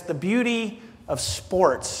 because the beauty of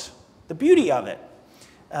sports, the beauty of it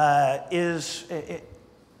is,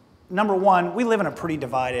 number one, we live in a pretty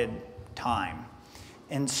divided time.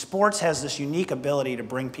 And sports has this unique ability to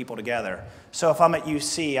bring people together. So if I'm at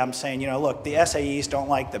UC, I'm saying, you know, look, the SAEs don't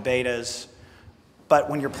like the betas, but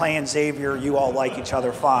when you're playing Xavier, you all like each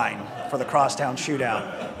other fine for the crosstown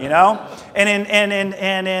shootout, you know? And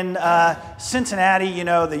in Cincinnati, you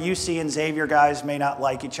know, the UC and Xavier guys may not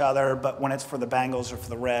like each other, but when it's for the Bengals or for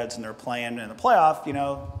the Reds and they're playing in the playoff, you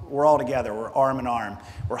know, we're all together. We're arm in arm.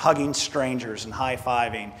 We're hugging strangers and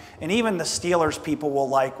high-fiving. And even the Steelers people will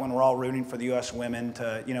like when we're all rooting for the U.S. women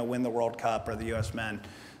to, you know, win the World Cup, or the U.S. men.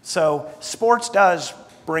 So sports does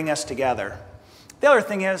bring us together. The other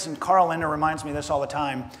thing is, and Carl Linder reminds me of this all the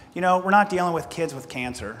time, you know, we're not dealing with kids with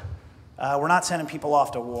cancer. We're not sending people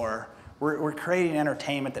off to war. We're creating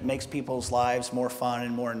entertainment that makes people's lives more fun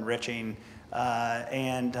and more enriching.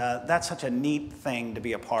 And that's such a neat thing to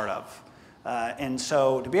be a part of. And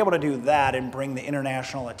so to be able to do that and bring the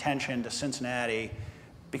international attention to Cincinnati,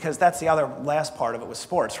 because that's the other last part of it with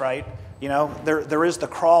sports, right? You know, there is the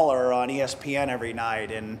crawler on ESPN every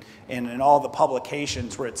night and in all the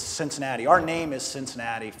publications where it's Cincinnati. Our name is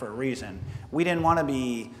Cincinnati for a reason. We didn't want to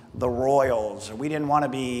be the Royals, or we didn't want to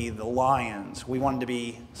be the Lions. We wanted to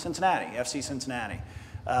be Cincinnati, FC Cincinnati,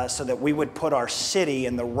 so that we would put our city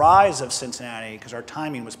in the rise of Cincinnati, because our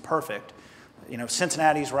timing was perfect. You know,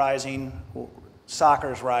 Cincinnati's rising,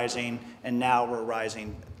 soccer's rising, and now we're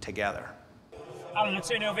rising together. Alan, a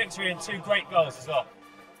 2-0 victory and 2 great goals as well.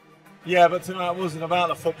 Yeah, but tonight wasn't about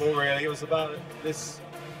the football really. It was about this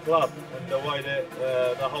club and the way that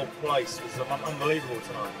the whole place was unbelievable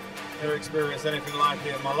tonight. Never experienced anything like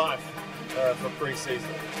it in my life for pre-season.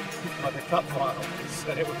 Like a cup final,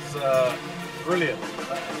 and it was brilliant.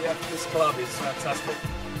 Yeah, this club is fantastic.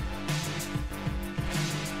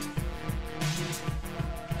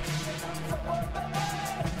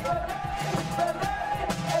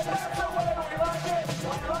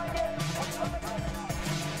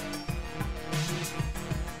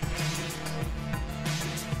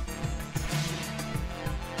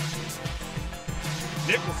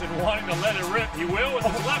 Nicholson wanting to let it rip. He will with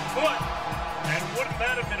his left foot. And wouldn't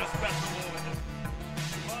that have been a special moment?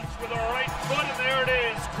 Bucks with a right foot, and there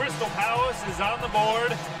it is. Crystal Palace is on the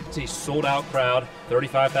board. It's a sold-out crowd,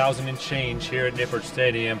 35,000 and change here at Nippert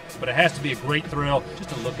Stadium. But it has to be a great thrill just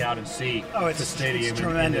to look out and see the stadium. It's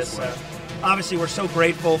tremendous. Obviously, we're so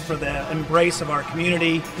grateful for the embrace of our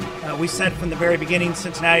community. We said from the very beginning,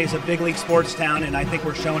 Cincinnati is a big league sports town, and I think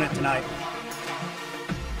we're showing it tonight.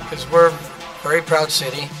 Because we're a very proud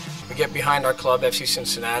city. We get behind our club, FC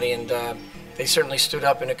Cincinnati, and they certainly stood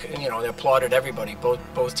up and they applauded everybody,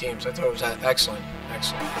 both teams. I thought it was excellent,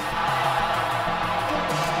 excellent.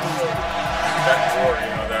 That roar,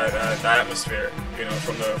 that atmosphere,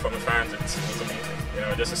 from the fans, it was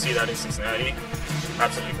amazing. Just to see that in Cincinnati,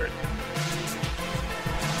 absolutely great.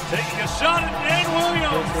 Taking a shot at Dan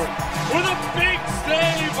Williams with a big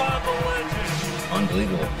save on the legend.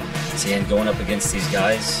 Unbelievable. Seeing going up against these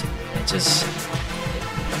guys, it's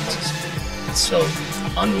so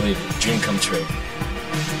unbelievable. Dream come true.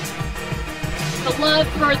 The love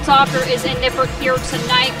for soccer is in Nippert here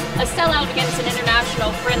tonight. A sellout against an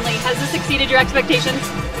international friendly. Has this exceeded your expectations?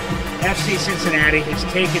 FC Cincinnati has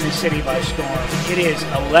taken the city by storm. It is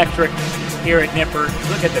electric here at Nippert.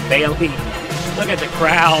 Look at the Bailey. Look at the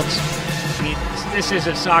crowds. I mean, this is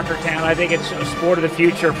a soccer town. I think it's a sport of the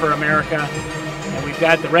future for America. And we've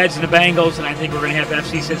got the Reds and the Bengals, and I think we're going to have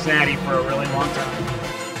FC Cincinnati for a really long time.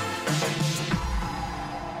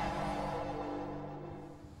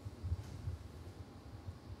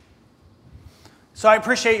 So I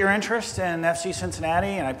appreciate your interest in FC Cincinnati,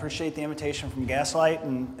 and I appreciate the invitation from Gaslight,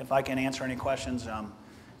 and if I can answer any questions, I'm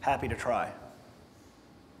happy to try.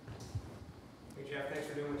 Hey Jeff, thanks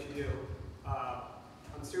for doing what you do.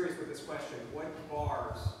 I'm serious with this question. What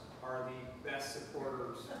bars are the best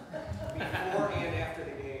supporters before and after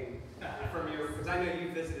the game from your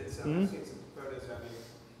I've seen some photos of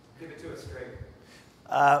you. Give it to us straight.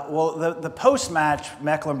 Well, the post-match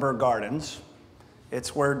Mecklenburg Gardens,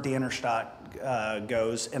 it's where Dienerstadt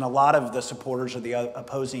goes, and a lot of the supporters of the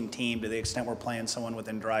opposing team, to the extent we're playing someone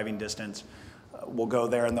within driving distance, will go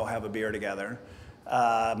there and they'll have a beer together.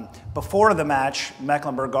 Before the match,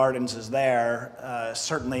 Mecklenburg Gardens is there.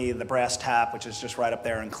 Certainly the Brass Tap, which is just right up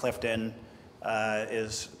there in Clifton,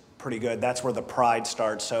 is pretty good. That's where the pride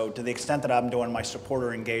starts. So to the extent that I'm doing my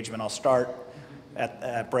supporter engagement, I'll start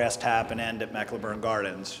at Brass Tap and end at Mecklenburg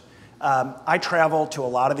Gardens. I travel to a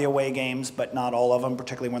lot of the away games, but not all of them,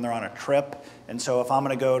 particularly when they're on a trip. And so if I'm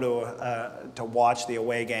going to go to watch the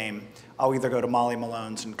away game, I'll either go to Molly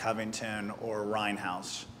Malone's in Covington or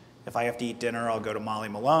Rhinehouse. If I have to eat dinner, I'll go to Molly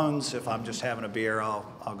Malone's. If I'm just having a beer,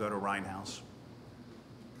 I'll go to Rhinehouse.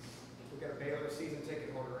 We've got a Baylor season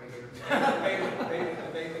ticket holder right here.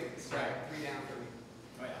 Bailey, it's right, 3 down for me.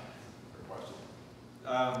 Oh yeah, good question.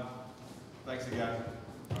 Thanks again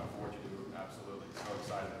for what you do. Absolutely, so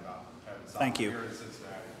excited about having soccer here in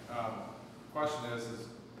Cincinnati. Question is if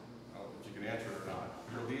you can answer it or not.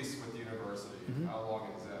 Your lease with the university, how long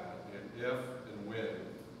is that? And if and when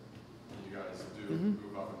you guys do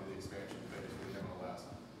move up into the expansion phase with the MLS,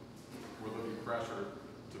 will there be pressure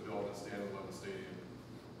to build a standalone stadium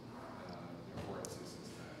for FC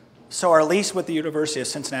Cincinnati? So our lease with the University of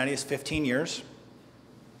Cincinnati is 15 years.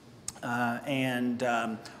 And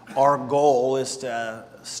our goal is to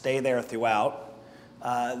stay there throughout.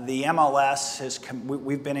 The MLS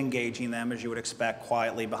we've been engaging them, as you would expect,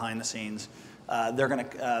 quietly behind the scenes.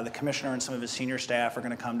 The commissioner and some of his senior staff are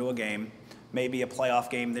going to come to a game, maybe a playoff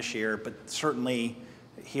game this year, but certainly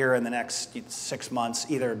here in the next 6 months,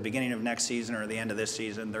 either beginning of next season or the end of this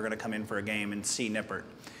season, they're going to come in for a game and see Nippert.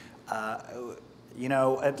 You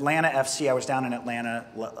know, Atlanta FC, I was down in Atlanta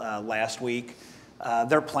last week.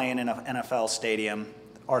 They're playing in an NFL stadium.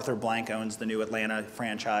 Arthur Blank owns the new Atlanta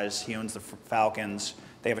franchise. He owns the Falcons.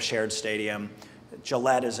 They have a shared stadium.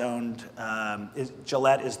 Gillette is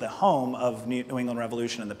Gillette is the home of New England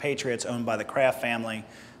Revolution and the Patriots, owned by the Kraft family.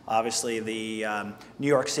 Obviously, the New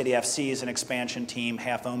York City FC is an expansion team,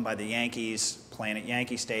 half owned by the Yankees, playing at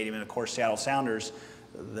Yankee Stadium, and of course, Seattle Sounders,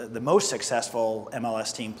 the most successful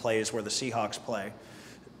MLS team, plays where the Seahawks play.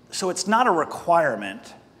 So it's not a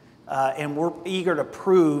requirement. And we're eager to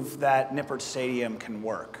prove that Nippert Stadium can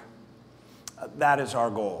work. That is our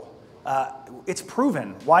goal. It's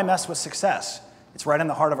proven. Why mess with success? It's right in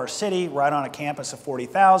the heart of our city, right on a campus of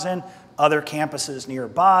 40,000, other campuses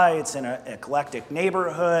nearby. It's in an eclectic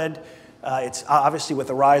neighborhood. It's obviously with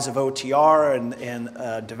the rise of OTR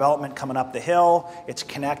and development coming up the hill. It's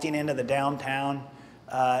connecting into the downtown.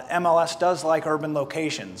 MLS does like urban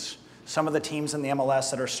locations. Some of the teams in the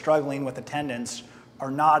MLS that are struggling with attendance are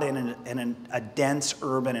not in a dense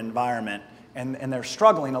urban environment, and they're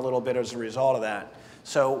struggling a little bit as a result of that.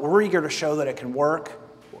 So we're eager to show that it can work.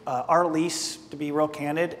 Our lease, to be real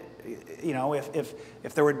candid, you know,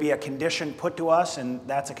 if there would be a condition put to us, and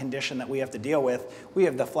that's a condition that we have to deal with, we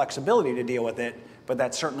have the flexibility to deal with it, but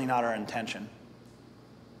that's certainly not our intention.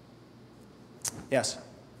 Yes?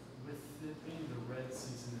 With it being the red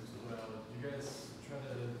season as well, do you guys try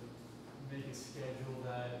to make a schedule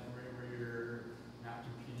that where you're not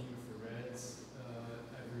competing with the Reds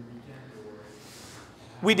every weekend? Or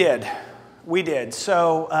We did.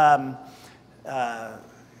 So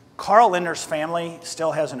Carl Linder's family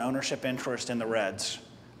still has an ownership interest in the Reds.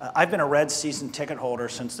 I've been a Reds season ticket holder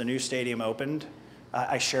since the new stadium opened.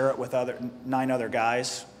 I share it with 9 other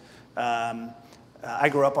guys. I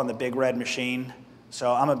grew up on the Big Red Machine,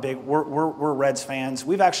 so we're Reds fans.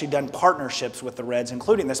 We've actually done partnerships with the Reds,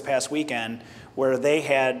 including this past weekend, where they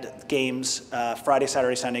had games Friday,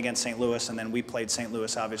 Saturday, Sunday against St. Louis, and then we played St.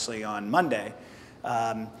 Louis, obviously, on Monday.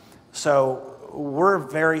 So we're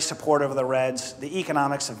very supportive of the Reds. The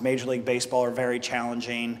economics of Major League Baseball are very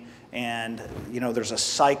challenging, and you know there's a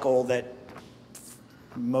cycle that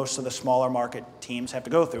most of the smaller market teams have to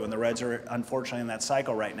go through, and the Reds are unfortunately in that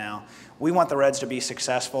cycle right now. We want the Reds to be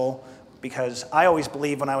successful because I always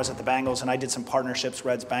believed when I was at the Bengals, and I did some partnerships,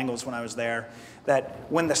 Reds-Bengals, when I was there, that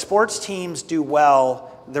when the sports teams do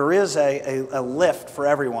well, there is a lift for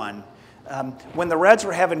everyone. When the Reds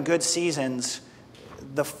were having good seasons,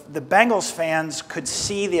 the Bengals fans could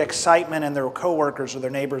see the excitement in their coworkers or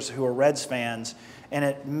their neighbors who are Reds fans, and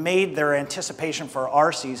it made their anticipation for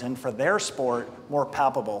our season, for their sport, more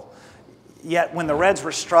palpable. Yet when the Reds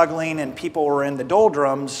were struggling and people were in the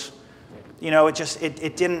doldrums, you know,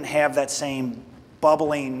 it didn't have that same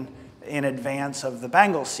bubbling in advance of the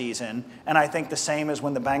Bengals season. And I think the same as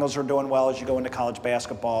when the Bengals are doing well as you go into college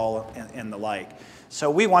basketball and the like. So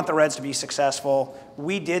we want the Reds to be successful.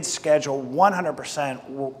 We did schedule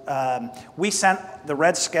 100%. We sent the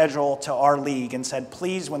Reds schedule to our league and said,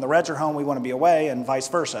 please, when the Reds are home, we want to be away, and vice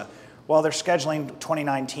versa. Well, they're scheduling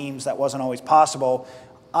 29 teams. That wasn't always possible.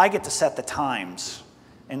 I get to set the times.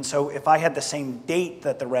 And so if I had the same date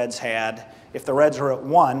that the Reds had, if the Reds are at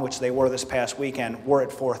 1, which they were this past weekend, we're at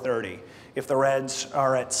 4:30. If the Reds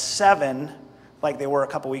are at 7, like they were a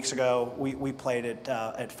couple weeks ago, we played at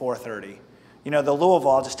 4:30. You know, the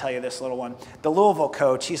Louisville, I'll just tell you this little one. The Louisville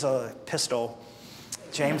coach, he's a pistol,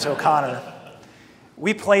 James O'Connor.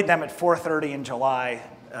 We played them at 4:30 in July.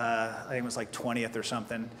 I think it was like 20th or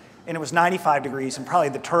something. And it was 95 degrees, and probably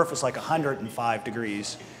the turf was like 105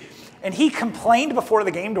 degrees. And he complained before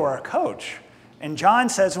the game to our coach. And John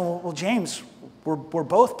says, well, James, we're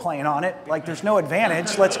both playing on it. Like, there's no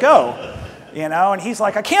advantage. Let's go. You know, and he's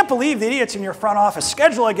like, I can't believe the idiots in your front office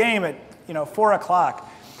schedule a game at, 4 o'clock.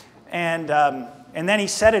 And then he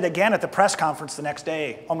said it again at the press conference the next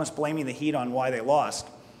day, almost blaming the Heat on why they lost.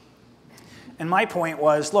 And my point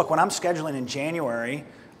was, look, when I'm scheduling in January,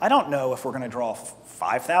 I don't know if we're going to draw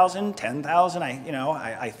 5,000, 10,000.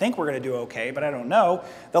 I think we're going to do okay, but I don't know.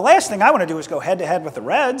 The last thing I want to do is go head-to-head with the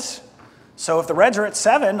Reds. So if the Reds are at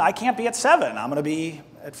 7, I can't be at 7. I'm going to be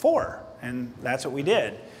at 4. And that's what we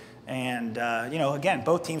did. And, again,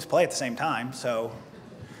 both teams play at the same time.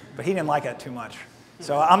 But he didn't like it too much.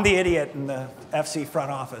 So I'm the idiot in the FC front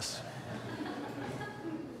office.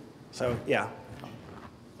 So, yeah.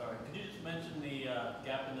 Sorry, could you just mention the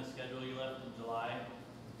gap in the schedule you left in July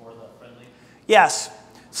for the friendly? Yes.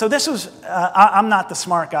 So this was, I'm not the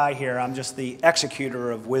smart guy here. I'm just the executor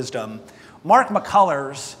of wisdom. Mark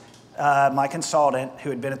McCullers, my consultant who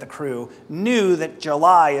had been at the Crew, knew that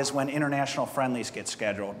July is when international friendlies get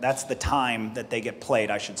scheduled. That's the time that they get played,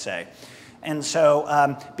 I should say. And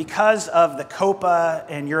so because of the Copa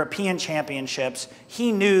and European championships,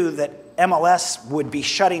 he knew that MLS would be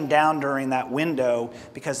shutting down during that window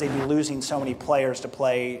because they'd be losing so many players to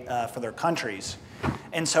play for their countries.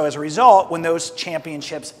 And so as a result, when those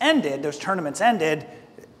championships ended, those tournaments ended,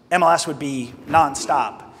 MLS would be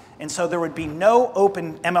nonstop. And so there would be no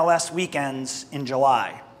open MLS weekends in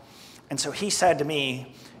July. And so he said to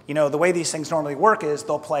me, the way these things normally work is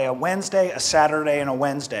they'll play a Wednesday, a Saturday, and a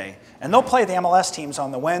Wednesday. And they'll play the MLS teams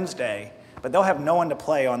on the Wednesday, but they'll have no one to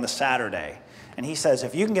play on the Saturday. And he says,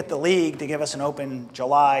 if you can get the league to give us an open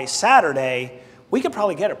July Saturday, we could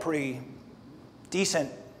probably get a pretty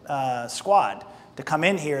decent squad to come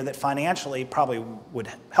in here that financially probably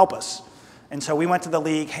would help us. And so we went to the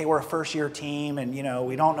league, hey, we're a first-year team, and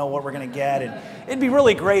we don't know what we're going to get. And it'd be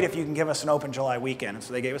really great if you can give us an open July weekend. And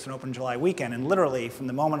so they gave us an open July weekend. And literally, from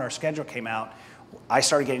the moment our schedule came out, I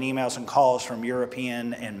started getting emails and calls from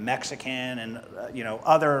European and Mexican and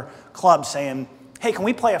other clubs saying, hey, can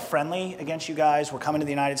we play a friendly against you guys? We're coming to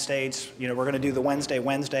the United States. We're going to do the Wednesday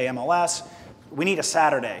MLS. We need a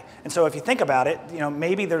Saturday. And so if you think about it,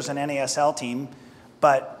 maybe there's an NASL team,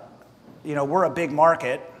 but we're a big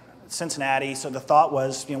market. Cincinnati, so the thought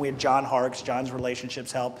was, we had John Harkes, John's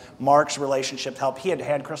relationships helped, Mark's relationships helped. He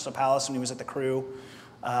had Crystal Palace when he was at the Crew.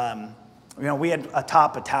 We had a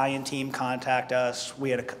top Italian team contact us. We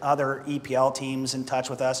had other EPL teams in touch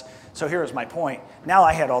with us. So here's my point. Now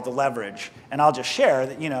I had all the leverage, and I'll just share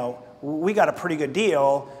that, we got a pretty good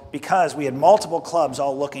deal because we had multiple clubs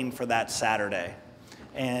all looking for that Saturday.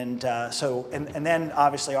 And and then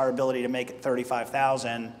obviously our ability to make it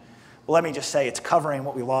 35,000. Well, let me just say it's covering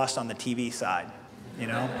what we lost on the TV side, That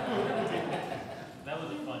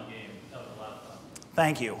was a fun game. That was a lot of fun.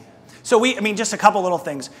 Thank you. So just a couple little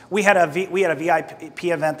things. We had a VIP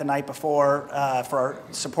event the night before for our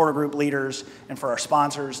supporter group leaders and for our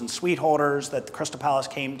sponsors and suite holders that the Crystal Palace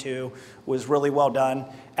came to. Was really well done.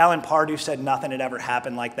 Alan Pardew said nothing had ever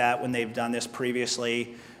happened like that when they've done this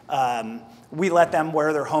previously. We let them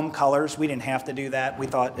wear their home colors. We didn't have to do that. We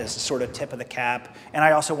thought as a sort of tip of the cap. And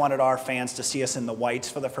I also wanted our fans to see us in the whites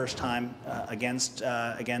for the first time against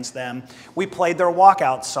them. We played their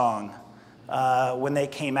walkout song when they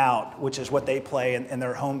came out, which is what they play in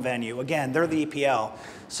their home venue. Again, they're the EPL.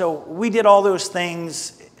 So we did all those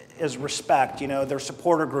things as respect, their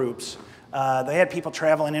supporter groups. They had people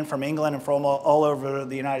traveling in from England and from all over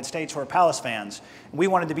the United States who are Palace fans. We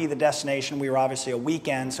wanted to be the destination. We were obviously a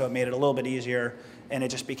weekend, so it made it a little bit easier, and it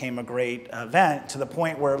just became a great event to the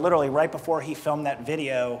point where literally right before he filmed that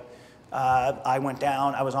video, I went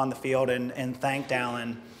down, I was on the field and thanked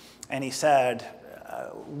Alan, and he said,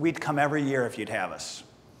 we'd come every year if you'd have us.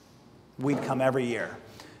 We'd come every year.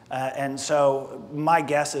 And so my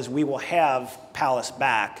guess is we will have Palace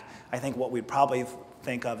back. I think what we'd probably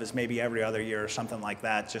think of is maybe every other year or something like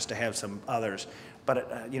that, just to have some others.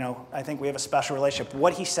 But, you know, I think we have a special relationship.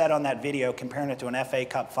 What he said on that video, comparing it to an FA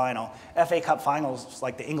Cup final, FA Cup final is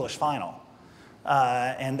like the English final.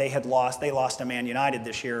 And they lost to Man United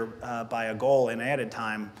this year by a goal in added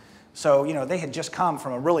time. So, you know, they had just come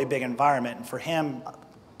from a really big environment. And for him,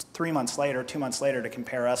 2 months later, to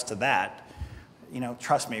compare us to that, you know,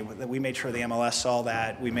 trust me, we made sure the MLS saw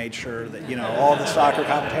that. We made sure that, you know, all the soccer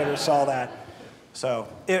commentators saw that. So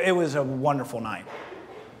it was a wonderful night.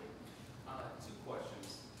 Two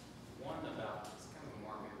questions. One about, it's kind of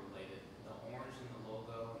market related, the orange in the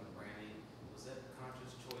logo and the branding, was that a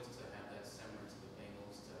conscious choice to have that similar to the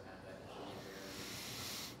Bengals, to have that blue there?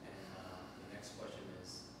 And the next question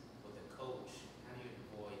is, with the coach, how do you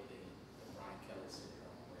avoid the Brian Kelly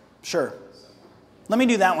syndrome? Sure. Let me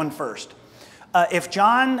do that one first. If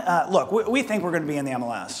John, look, we think we're going to be in the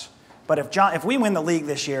MLS, but if we win the league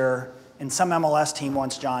this year and some MLS team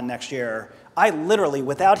wants John next year, I literally,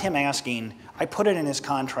 without him asking, I put it in his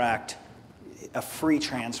contract, a free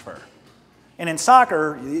transfer. And in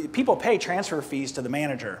soccer, people pay transfer fees to the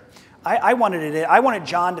manager. I wanted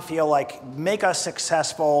John to feel like, make us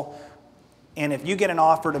successful, and if you get an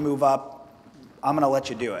offer to move up, I'm going to let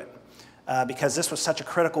you do it. Because this was such a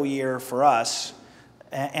critical year for us,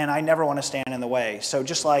 and I never want to stand in the way. So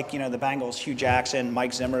just like, you know, the Bengals, Hugh Jackson,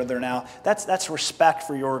 Mike Zimmer, they're now, that's respect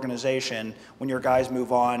for your organization when your guys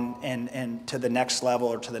move on and to the next level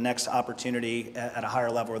or to the next opportunity at a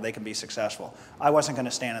higher level where they can be successful. I wasn't going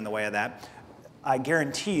to stand in the way of that. I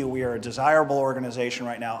guarantee you we are a desirable organization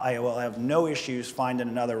right now. I will have no issues finding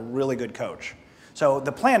another really good coach. So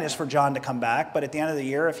the plan is for John to come back, but at the end of the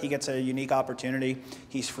year, if he gets a unique opportunity,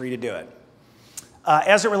 he's free to do it.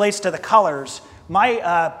 As it relates to the colors,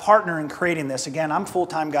 my partner in creating this, again, I'm a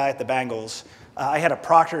full-time guy at the Bengals. I had a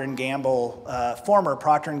Procter & Gamble, former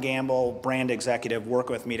Procter & Gamble brand executive work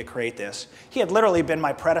with me to create this. He had literally been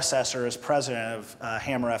my predecessor as president of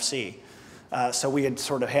Hammer FC. So we had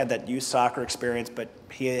sort of had that youth soccer experience, but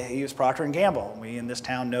he was Procter & Gamble. We in this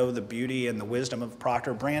town know the beauty and the wisdom of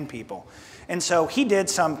Procter brand people. And so he did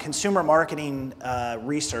some consumer marketing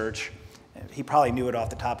research. He probably knew it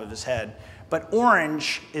off the top of his head. But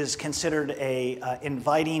orange is considered a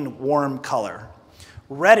inviting, warm color.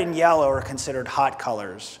 Red and yellow are considered hot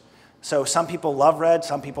colors. So some people love red,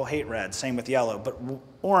 some people hate red, same with yellow. But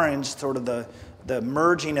orange, sort of the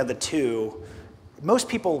merging of the two, most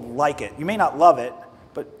people like it. You may not love it,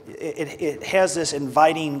 but it has this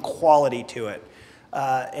inviting quality to it.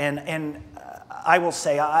 And I will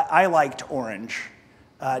say I liked orange,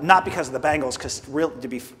 not because of the Bengals, because to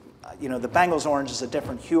be, you know, the Bengals orange is a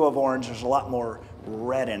different hue of orange. There's a lot more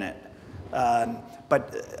red in it.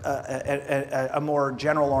 But a more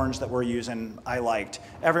general orange that we're using, I liked.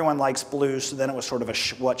 Everyone likes blue, so then it was sort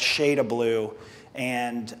of what shade of blue.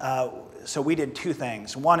 And so we did two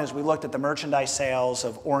things. One is we looked at the merchandise sales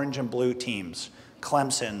of orange and blue teams.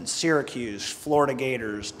 Clemson, Syracuse, Florida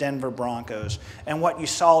Gators, Denver Broncos. And what you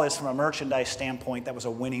saw is, from a merchandise standpoint, that was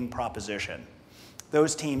a winning proposition.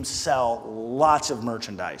 Those teams sell lots of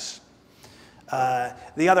merchandise.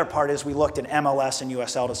 The other part is we looked at MLS and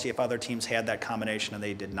USL to see if other teams had that combination, and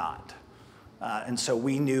they did not. And so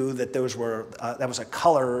we knew that those were that was a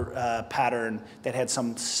color pattern that had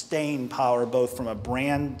some staying power, both from a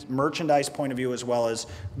brand merchandise point of view as well as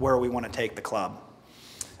where we want to take the club.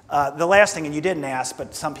 The last thing, and you didn't ask,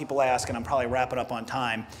 but some people ask, and I'm probably wrapping up on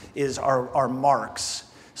time, is our marks.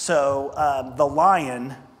 So the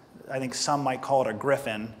lion, I think some might call it a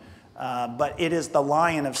griffin, but it is the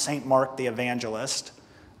lion of St. Mark the Evangelist.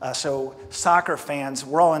 So soccer fans,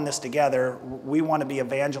 we're all in this together. We want to be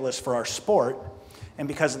evangelists for our sport, and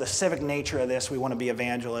because of the civic nature of this, we want to be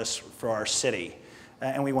evangelists for our city.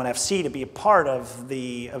 And we want FC to be a part of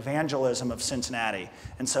the evangelism of Cincinnati.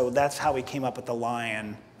 And so that's how we came up with the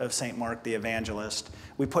lion of St. Mark the Evangelist.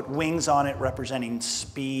 We put wings on it representing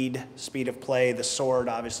speed of play, the sword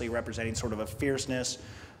obviously representing sort of a fierceness.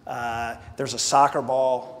 There's a soccer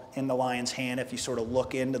ball in the lion's hand if you sort of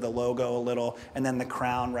look into the logo a little, and then the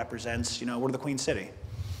crown represents, you know, we're the Queen City.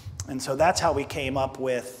 And so that's how we came up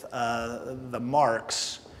with the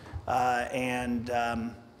marks.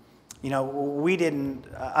 You know, we didn't,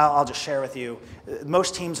 I'll just share with you,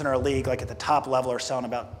 most teams in our league, like at the top level, are selling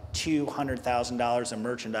about $200,000 of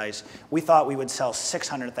merchandise. We thought we would sell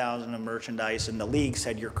 $600,000 of merchandise, and the league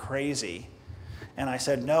said, you're crazy. And I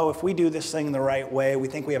said, no, if we do this thing the right way, we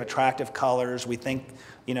think we have attractive colors, we think,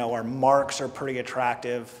 you know, our marks are pretty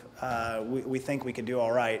attractive, we think we could do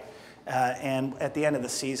all right. And at the end of the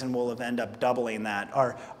season, we'll end up doubling that.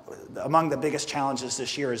 Among the biggest challenges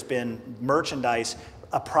this year has been merchandise.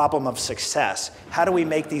 a problem of success. How do we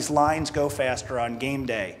make these lines go faster on game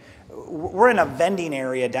day? We're in a vending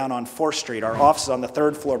area down on 4th Street. Our office is on the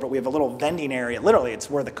 3rd floor, but we have a little vending area. Literally, it's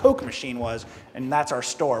where the Coke machine was, and that's our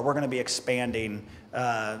store. We're going to be expanding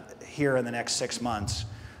here in the next 6 months.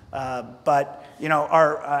 But you know,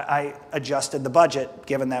 I adjusted the budget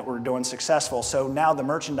given that we're doing successful. So now the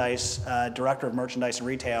merchandise director of merchandise and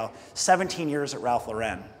retail, 17 years at Ralph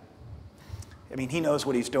Lauren. I mean, he knows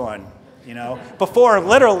what he's doing. You know, before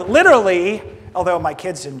literally, although my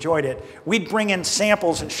kids enjoyed it, we'd bring in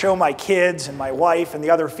samples and show my kids and my wife and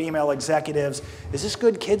the other female executives, is this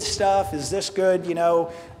good kids stuff? Is this good, you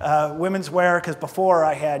know, women's wear? Because before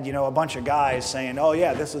I had, you know, a bunch of guys saying, oh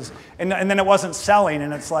yeah, this is, and then it wasn't selling,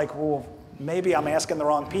 and it's like, well, maybe I'm asking the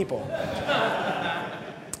wrong people.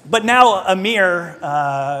 But now Amir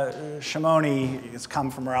Shimoni has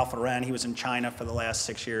come from Ralph Lauren. He was in China for the last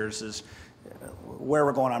 6 years. Where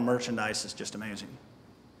we're going on merchandise is just amazing.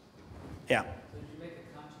 Yeah. So did you make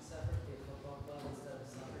a conscious effort to be a football club instead of a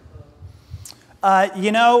soccer club?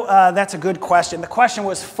 You know, that's a good question. The question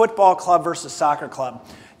was football club versus soccer club.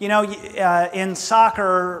 You know, in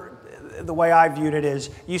soccer, the way I viewed it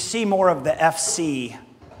is you see more of the FC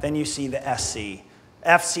than you see the SC.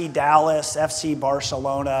 FC Dallas, FC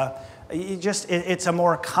Barcelona. It's a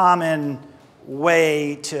more common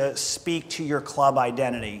way to speak to your club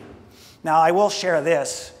identity. Now, I will share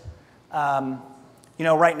this. You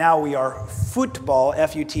know, right now we are football,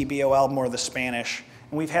 F-U-T-B-O-L, more the Spanish.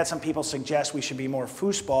 And we've had some people suggest we should be more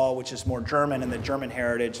Fußball, which is more German and the German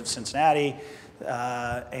heritage of Cincinnati,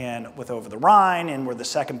 and with Over the Rhine, and we're the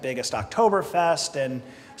 2nd biggest Oktoberfest. And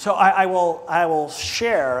so I will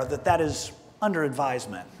share that that is under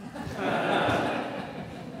advisement. Yeah,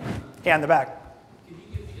 in the back. Can you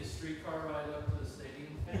give me a streetcar ride up to the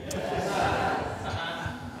stadium?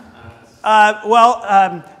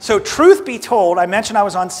 So truth be told, I mentioned I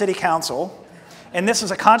was on city council, and this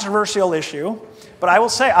is a controversial issue, but I will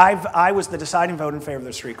say I was the deciding vote in favor of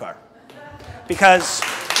the streetcar. Because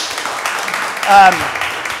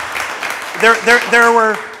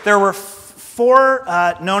there were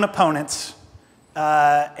 4 known opponents,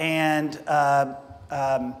 and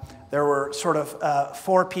there were sort of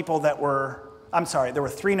 4 people that were, I'm sorry, there were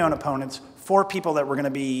 3 known opponents, 4 people that were going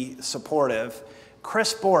to be supportive.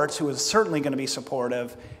 Chris Bortz, who was certainly going to be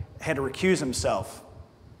supportive, had to recuse himself.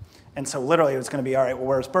 And so literally it was going to be, all right, well,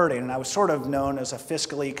 where's Berding? And I was sort of known as a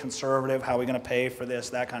fiscally conservative, how are we going to pay for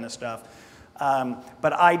this, that kind of stuff.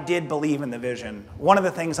 But I did believe in the vision. One of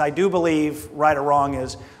the things I do believe, right or wrong,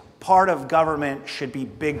 is part of government should be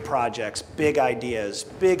big projects, big ideas,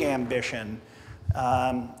 big ambition.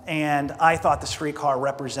 And I thought the streetcar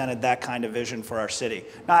represented that kind of vision for our city.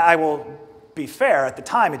 Now, I will be fair, at the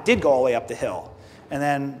time it did go all the way up the hill. And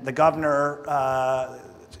then the governor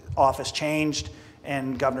office changed,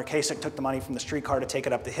 and Governor Kasich took the money from the streetcar to take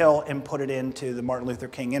it up the hill and put it into the Martin Luther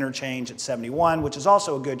King interchange at 71, which is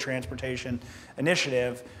also a good transportation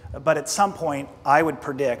initiative. But at some point, I would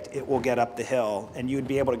predict it will get up the hill, and you'd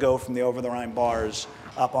be able to go from the Over the Rhine bars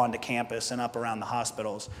up onto campus and up around the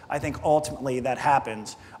hospitals. I think ultimately that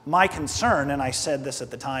happens. My concern, and I said this at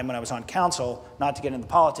the time when I was on council, not to get into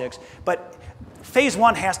politics, but phase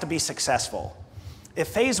 1 has to be successful. If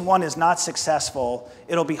phase 1 is not successful,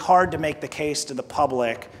 it'll be hard to make the case to the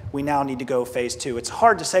public, we now need to go phase 2. It's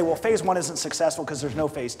hard to say, well, phase 1 isn't successful because there's no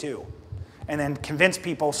phase 2. And then convince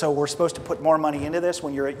people, so we're supposed to put more money into this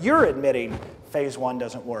when you're admitting phase 1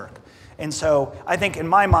 doesn't work. And so I think in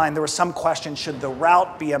my mind, there was some question, should the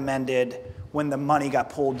route be amended when the money got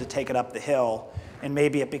pulled to take it up the hill? And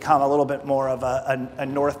maybe it become a little bit more of a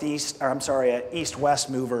northeast, or I'm sorry, an east-west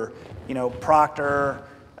mover. You know, Proctor,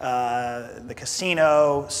 the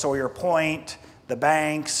casino, Sawyer Point, the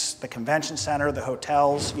banks, the convention center, the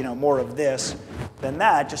hotels, you know, more of this than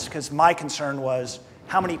that, just because my concern was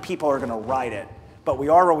how many people are going to ride it. But we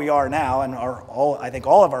are where we are now, and I think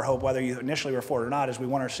all of our hope, whether you initially were for it or not, is we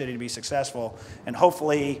want our city to be successful, and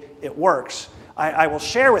hopefully it works. I will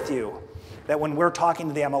share with you that when we're talking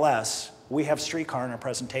to the MLS, we have streetcar in our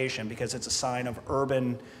presentation because it's a sign of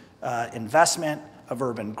urban investment, of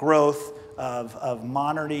urban growth, of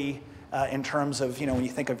modernity in terms of, you know, when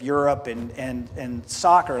you think of Europe and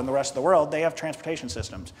soccer and the rest of the world, they have transportation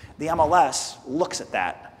systems. The MLS looks at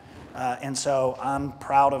that. And so I'm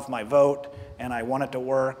proud of my vote, and I want it to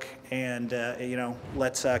work, and you know,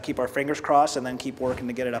 let's keep our fingers crossed and then keep working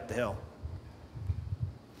to get it up the hill.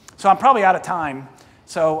 So I'm probably out of time.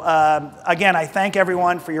 So again, I thank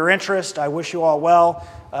everyone for your interest. I wish you all well.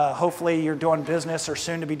 Hopefully you're doing business or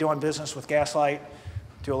soon to be doing business with Gaslight.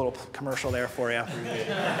 Do a little commercial there for you.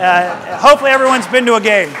 Hopefully everyone's been to a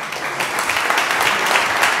game.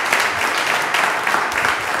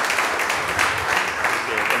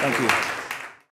 Thank you.